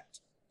 That's a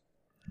fact.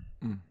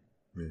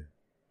 Yeah.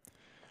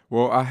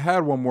 Well, I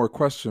had one more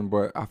question,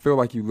 but I feel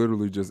like you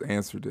literally just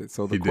answered it.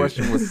 So the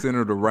question was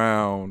centered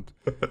around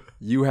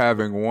you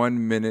having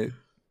 1 minute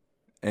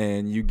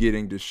and you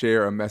getting to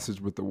share a message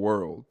with the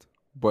world.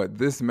 But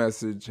this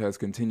message has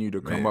continued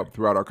to come up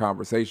throughout our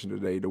conversation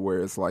today, to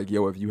where it's like,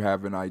 yo, if you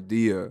have an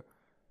idea,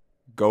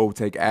 go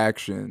take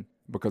action,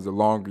 because the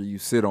longer you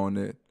sit on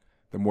it,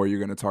 the more you're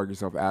going to talk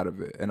yourself out of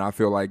it. And I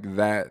feel like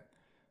that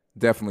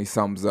definitely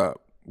sums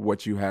up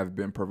what you have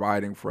been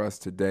providing for us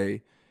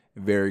today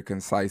very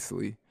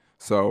concisely.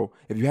 So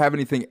if you have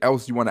anything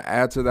else you want to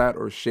add to that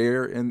or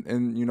share in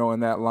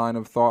that line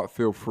of thought,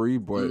 feel free.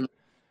 But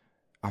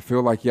I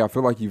feel like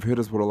you've hit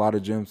us with a lot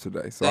of gems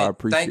today. So I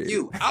appreciate it. Thank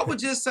you. I would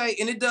just say,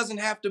 and it doesn't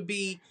have to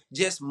be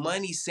just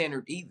money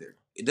centered either.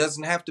 It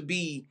doesn't have to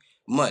be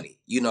money.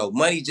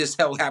 Money just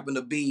happened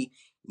to be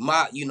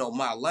my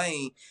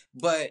lane.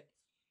 But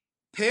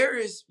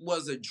Paris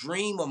was a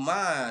dream of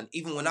mine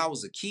even when I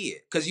was a kid.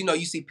 Because,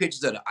 you see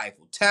pictures of the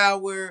Eiffel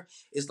Tower.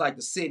 It's like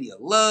the city of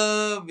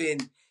love.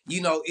 And,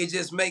 it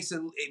just makes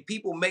it,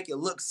 people make it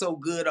look so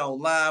good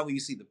online when you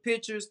see the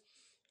pictures.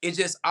 It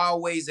just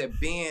always had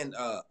been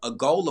a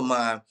goal of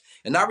mine.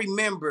 And I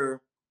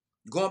remember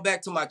going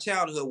back to my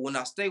childhood when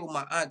I stayed with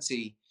my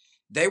auntie,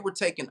 they were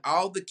taking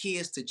all the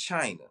kids to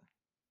China.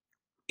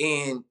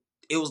 And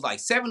it was like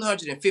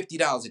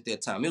 $750 at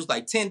that time. It was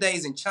like 10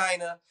 days in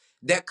China.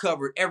 That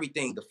covered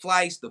everything: the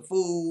flights, the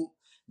food,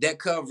 that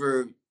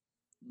covered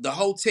the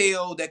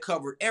hotel, that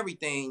covered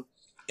everything.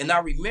 And I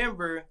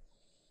remember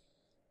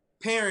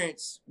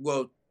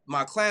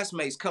my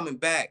classmates coming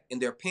back and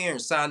their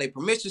parents signed a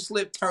permission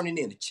slip, turning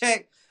in a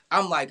check.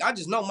 I'm like, I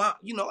just know I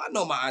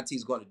know my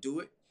auntie's going to do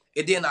it.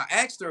 And then I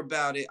asked her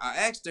about it.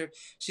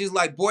 She's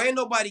like, boy, ain't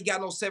nobody got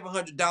no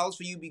 $700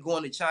 for you to be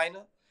going to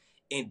China.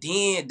 And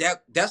then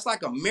that's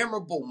like a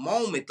memorable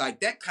moment. Like,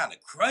 that kind of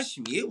crushed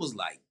me. It was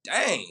like,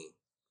 dang.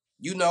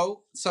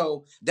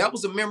 So that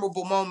was a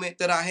memorable moment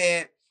that I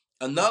had.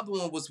 Another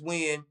one was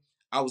when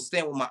I was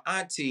staying with my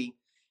auntie,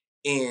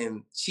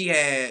 and she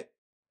had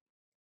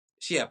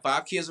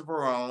 5 kids of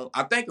her own.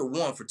 I thank her,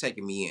 one, for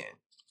taking me in.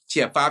 She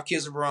had 5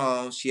 kids of her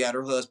own. She had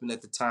her husband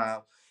at the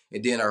time,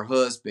 and then her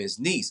husband's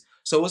niece.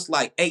 So it's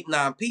like 8,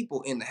 9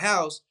 people in the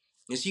house.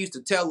 And she used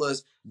to tell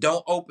us,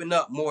 don't open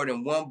up more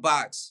than 1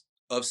 box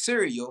of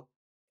cereal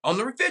on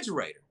the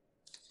refrigerator.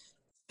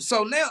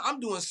 So now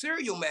I'm doing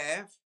cereal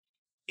math.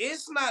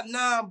 It's not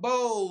 9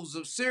 bowls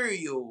of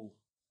cereal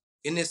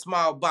in this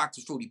small box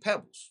of Fruity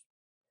Pebbles.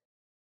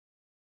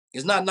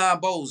 It's not 9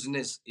 bowls in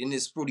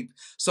this fruity.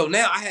 So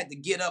now I had to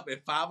get up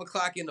at 5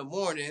 o'clock in the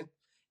morning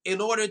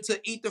in order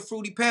to eat the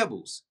fruity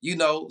pebbles.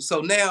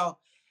 So now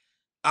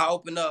I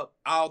open up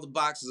all the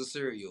boxes of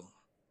cereal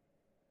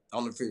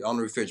on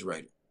the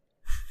refrigerator.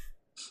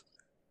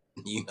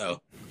 you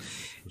know,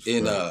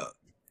 and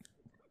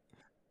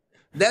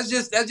that's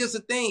just a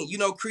thing.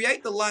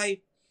 Create the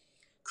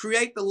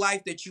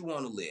life that you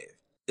want to live.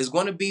 There's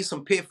going to be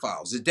some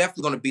pitfalls. There's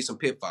definitely going to be some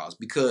pitfalls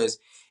because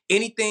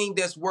anything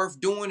that's worth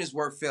doing is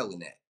worth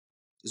failing at.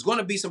 There's going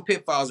to be some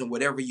pitfalls in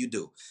whatever you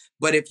do.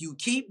 But if you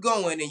keep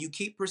going and you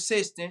keep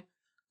persisting,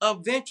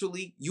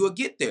 eventually you'll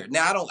get there.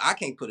 Now, I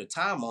can't put a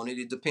time on it.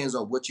 It depends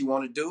on what you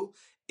want to do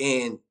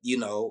and,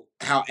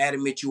 how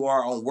adamant you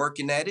are on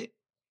working at it.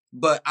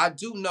 But I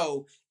do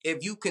know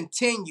if you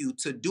continue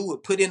to do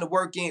it, put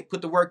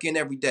the work in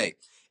every day.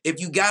 If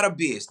you got a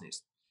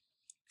business,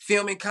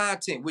 filming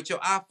content with your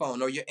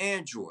iPhone or your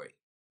Android,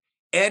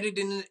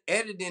 editing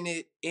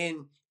it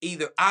in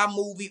either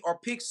iMovie or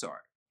Pixar.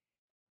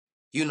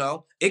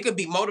 It could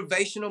be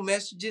motivational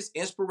messages,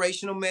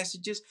 inspirational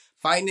messages,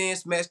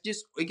 finance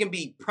messages. It can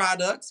be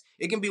products.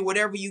 It can be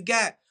whatever you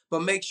got.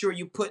 But make sure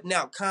you're putting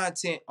out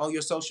content on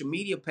your social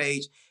media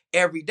page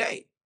every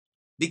day.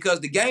 Because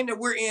the game that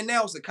we're in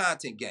now is a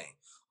content game.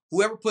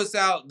 Whoever puts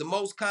out the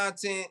most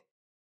content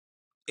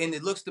and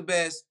it looks the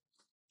best,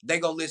 they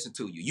gonna listen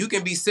to you. You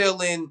can be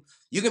selling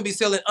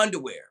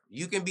underwear.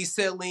 You can be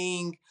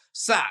selling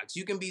socks.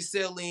 You can be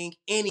selling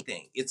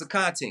anything. It's a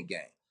content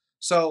game.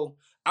 So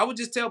I would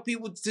just tell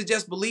people to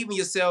just believe in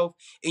yourself,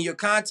 and your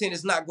content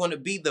is not going to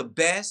be the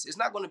best. It's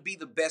not going to be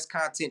the best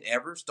content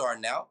ever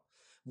starting out.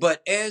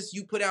 But as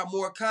you put out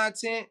more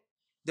content,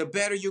 the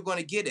better you're going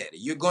to get at it.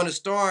 You're going to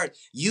start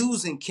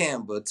using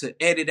Canva to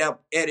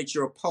edit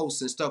your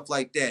posts and stuff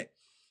like that.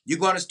 You're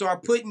going to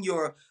start putting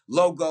your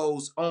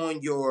logos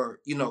on your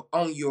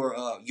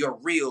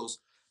reels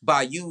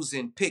by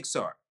using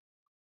Pixar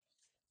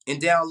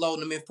and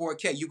downloading them in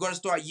 4K. You're going to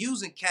start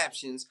using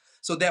captions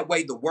so that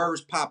way the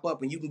words pop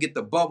up and you can get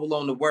the bubble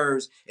on the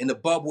words and the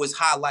bubble is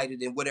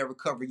highlighted in whatever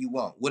color you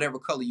want.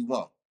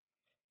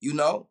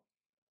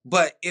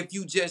 But if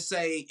you just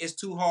say it's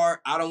too hard,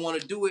 I don't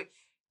want to do it,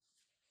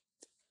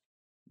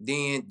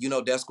 then,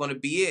 that's going to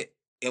be it.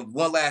 And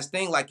one last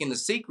thing, like in The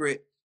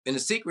Secret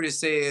it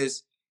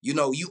says,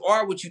 you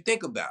are what you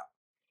think about.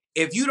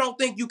 If you don't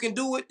think you can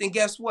do it, then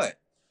guess what?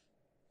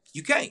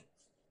 You can't.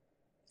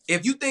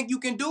 If you think you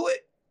can do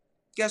it,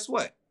 guess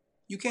what?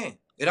 You can.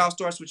 It all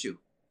starts with you.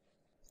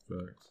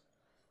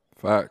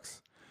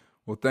 Facts.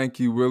 Well, thank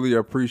you, Willie. I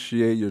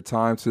appreciate your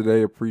time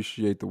today.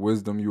 Appreciate the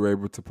wisdom you were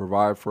able to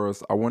provide for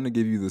us. I want to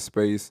give you the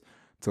space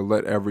to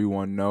let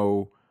everyone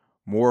know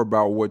more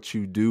about what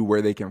you do,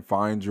 where they can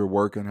find your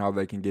work, and how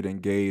they can get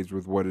engaged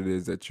with what it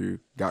is that you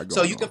got going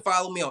on. So you can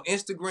follow me on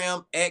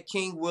Instagram at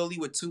King Willie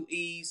with 2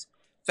 E's,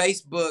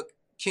 Facebook,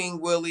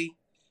 King Willie.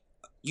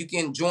 You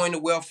can join the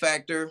Wealth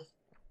Factor,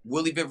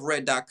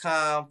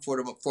 willieviverette.com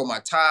for my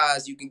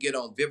ties. You can get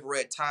on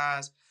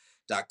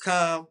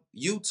viveretteties.com.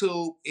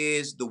 YouTube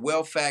is the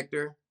Wealth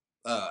Factor.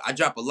 I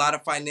drop a lot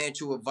of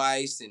financial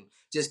advice and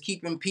just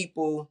keeping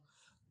people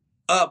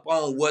up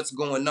on what's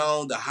going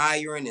on, the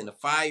hiring and the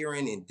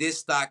firing, and this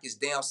stock is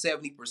down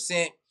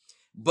 70%,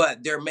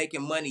 but they're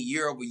making money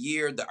year over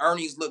year. The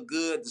earnings look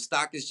good. The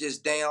stock is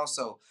just down.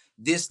 So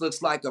this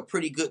looks like a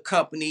pretty good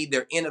company.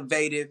 They're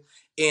innovative.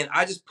 And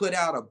I just put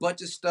out a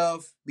bunch of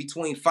stuff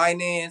between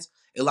finance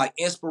and like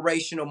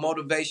inspirational,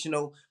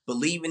 motivational,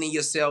 believing in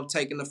yourself,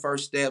 taking the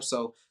first step.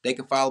 So they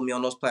can follow me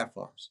on those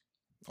platforms.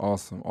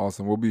 Awesome.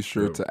 We'll be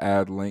sure to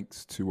add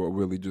links to what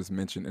Willie just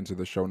mentioned into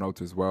the show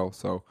notes as well.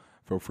 So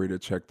feel free to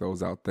check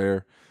those out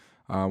there.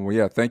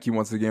 Thank you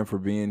once again for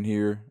being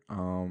here.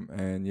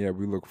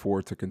 We look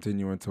forward to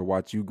continuing to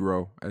watch you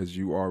grow as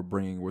you are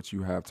bringing what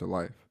you have to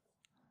life.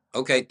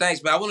 Okay,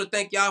 thanks, man. I want to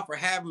thank y'all for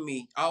having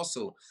me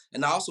also.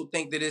 And I also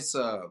think that it's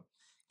a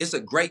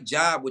great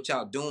job what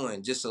y'all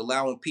doing, just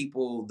allowing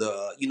people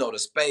the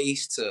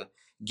space to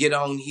get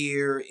on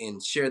here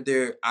and share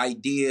their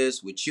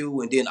ideas with you.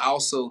 And then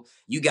also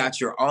you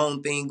got your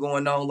own thing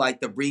going on,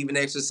 like the breathing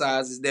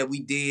exercises that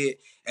we did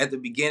at the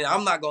beginning.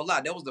 I'm not gonna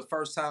lie, that was the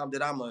first time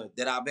that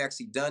I've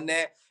actually done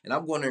that, and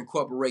I'm going to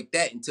incorporate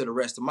that into the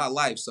rest of my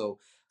life. So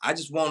I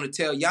just want to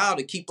tell y'all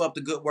to keep up the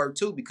good work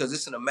too, because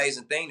it's an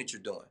amazing thing that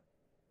you're doing.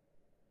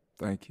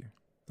 Thank you.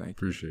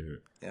 Appreciate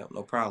it. Yeah,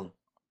 no problem.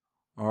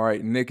 All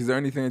right, Nick, is there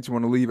anything that you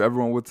want to leave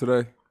everyone with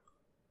today?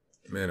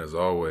 Man, as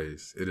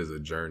always, it is a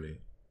journey.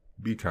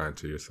 Be kind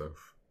to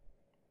yourself.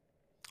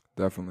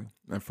 Definitely.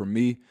 And for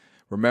me,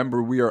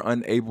 remember, we are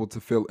unable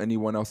to fill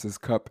anyone else's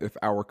cup if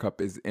our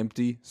cup is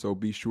empty. So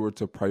be sure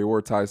to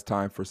prioritize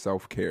time for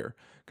self-care.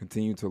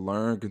 Continue to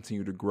learn,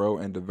 continue to grow,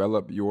 and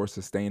develop your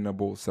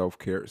sustainable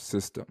self-care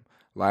system.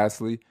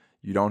 Lastly,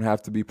 you don't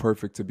have to be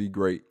perfect to be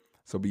great.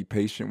 So be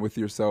patient with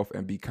yourself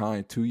and be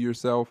kind to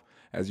yourself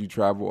as you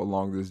travel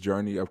along this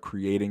journey of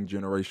creating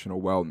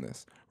generational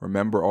wellness.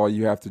 Remember, all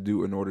you have to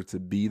do in order to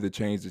be the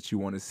change that you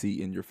want to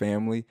see in your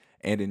family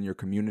and in your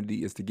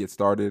community is to get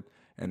started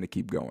and to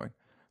keep going.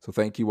 So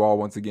thank you all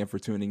once again for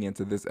tuning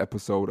into this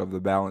episode of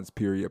the Balance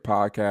Period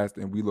podcast,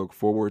 and we look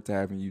forward to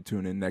having you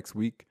tune in next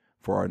week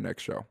for our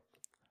next show.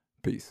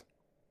 Peace.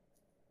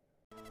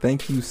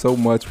 Thank you so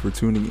much for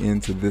tuning in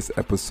to this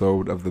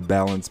episode of the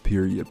Balance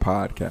Period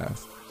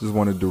podcast. Just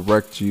want to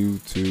direct you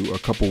to a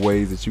couple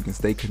ways that you can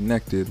stay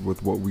connected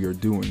with what we are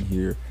doing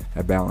here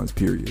at Balance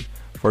Period.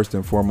 First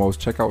and foremost,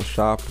 check out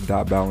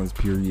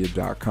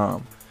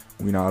shop.balanceperiod.com.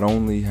 We not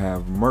only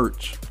have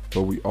merch,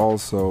 but we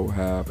also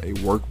have a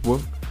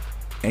workbook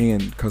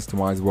and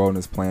customized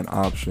wellness plan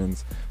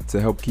options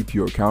to help keep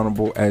you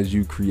accountable as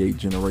you create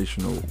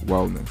generational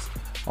wellness.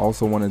 I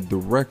also want to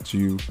direct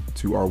you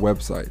to our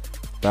website,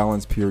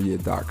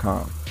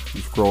 balanceperiod.com.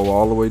 You scroll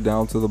all the way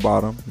down to the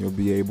bottom, you'll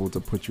be able to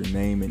put your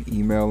name and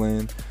email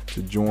in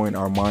to join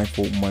our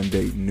Mindful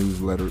Monday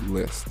newsletter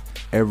list.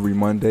 Every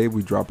Monday,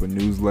 we drop a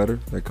newsletter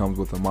that comes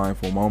with a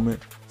mindful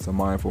moment, some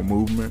mindful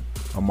movement,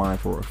 a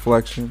mindful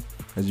reflection.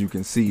 As you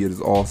can see, it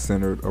is all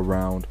centered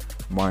around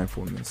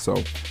mindfulness. So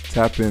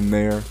tap in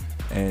there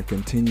and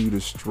continue to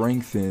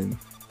strengthen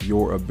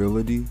your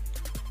ability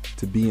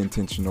to be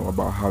intentional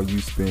about how you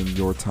spend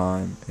your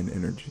time and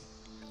energy.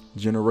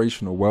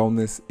 Generational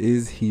wellness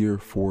is here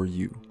for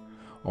you.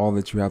 All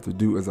that you have to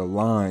do is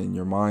align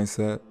your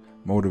mindset,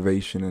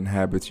 motivation, and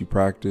habits you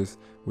practice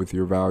with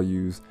your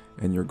values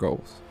and your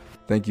goals.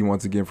 Thank you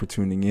once again for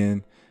tuning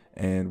in,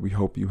 and we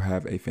hope you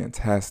have a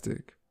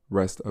fantastic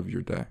rest of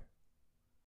your day.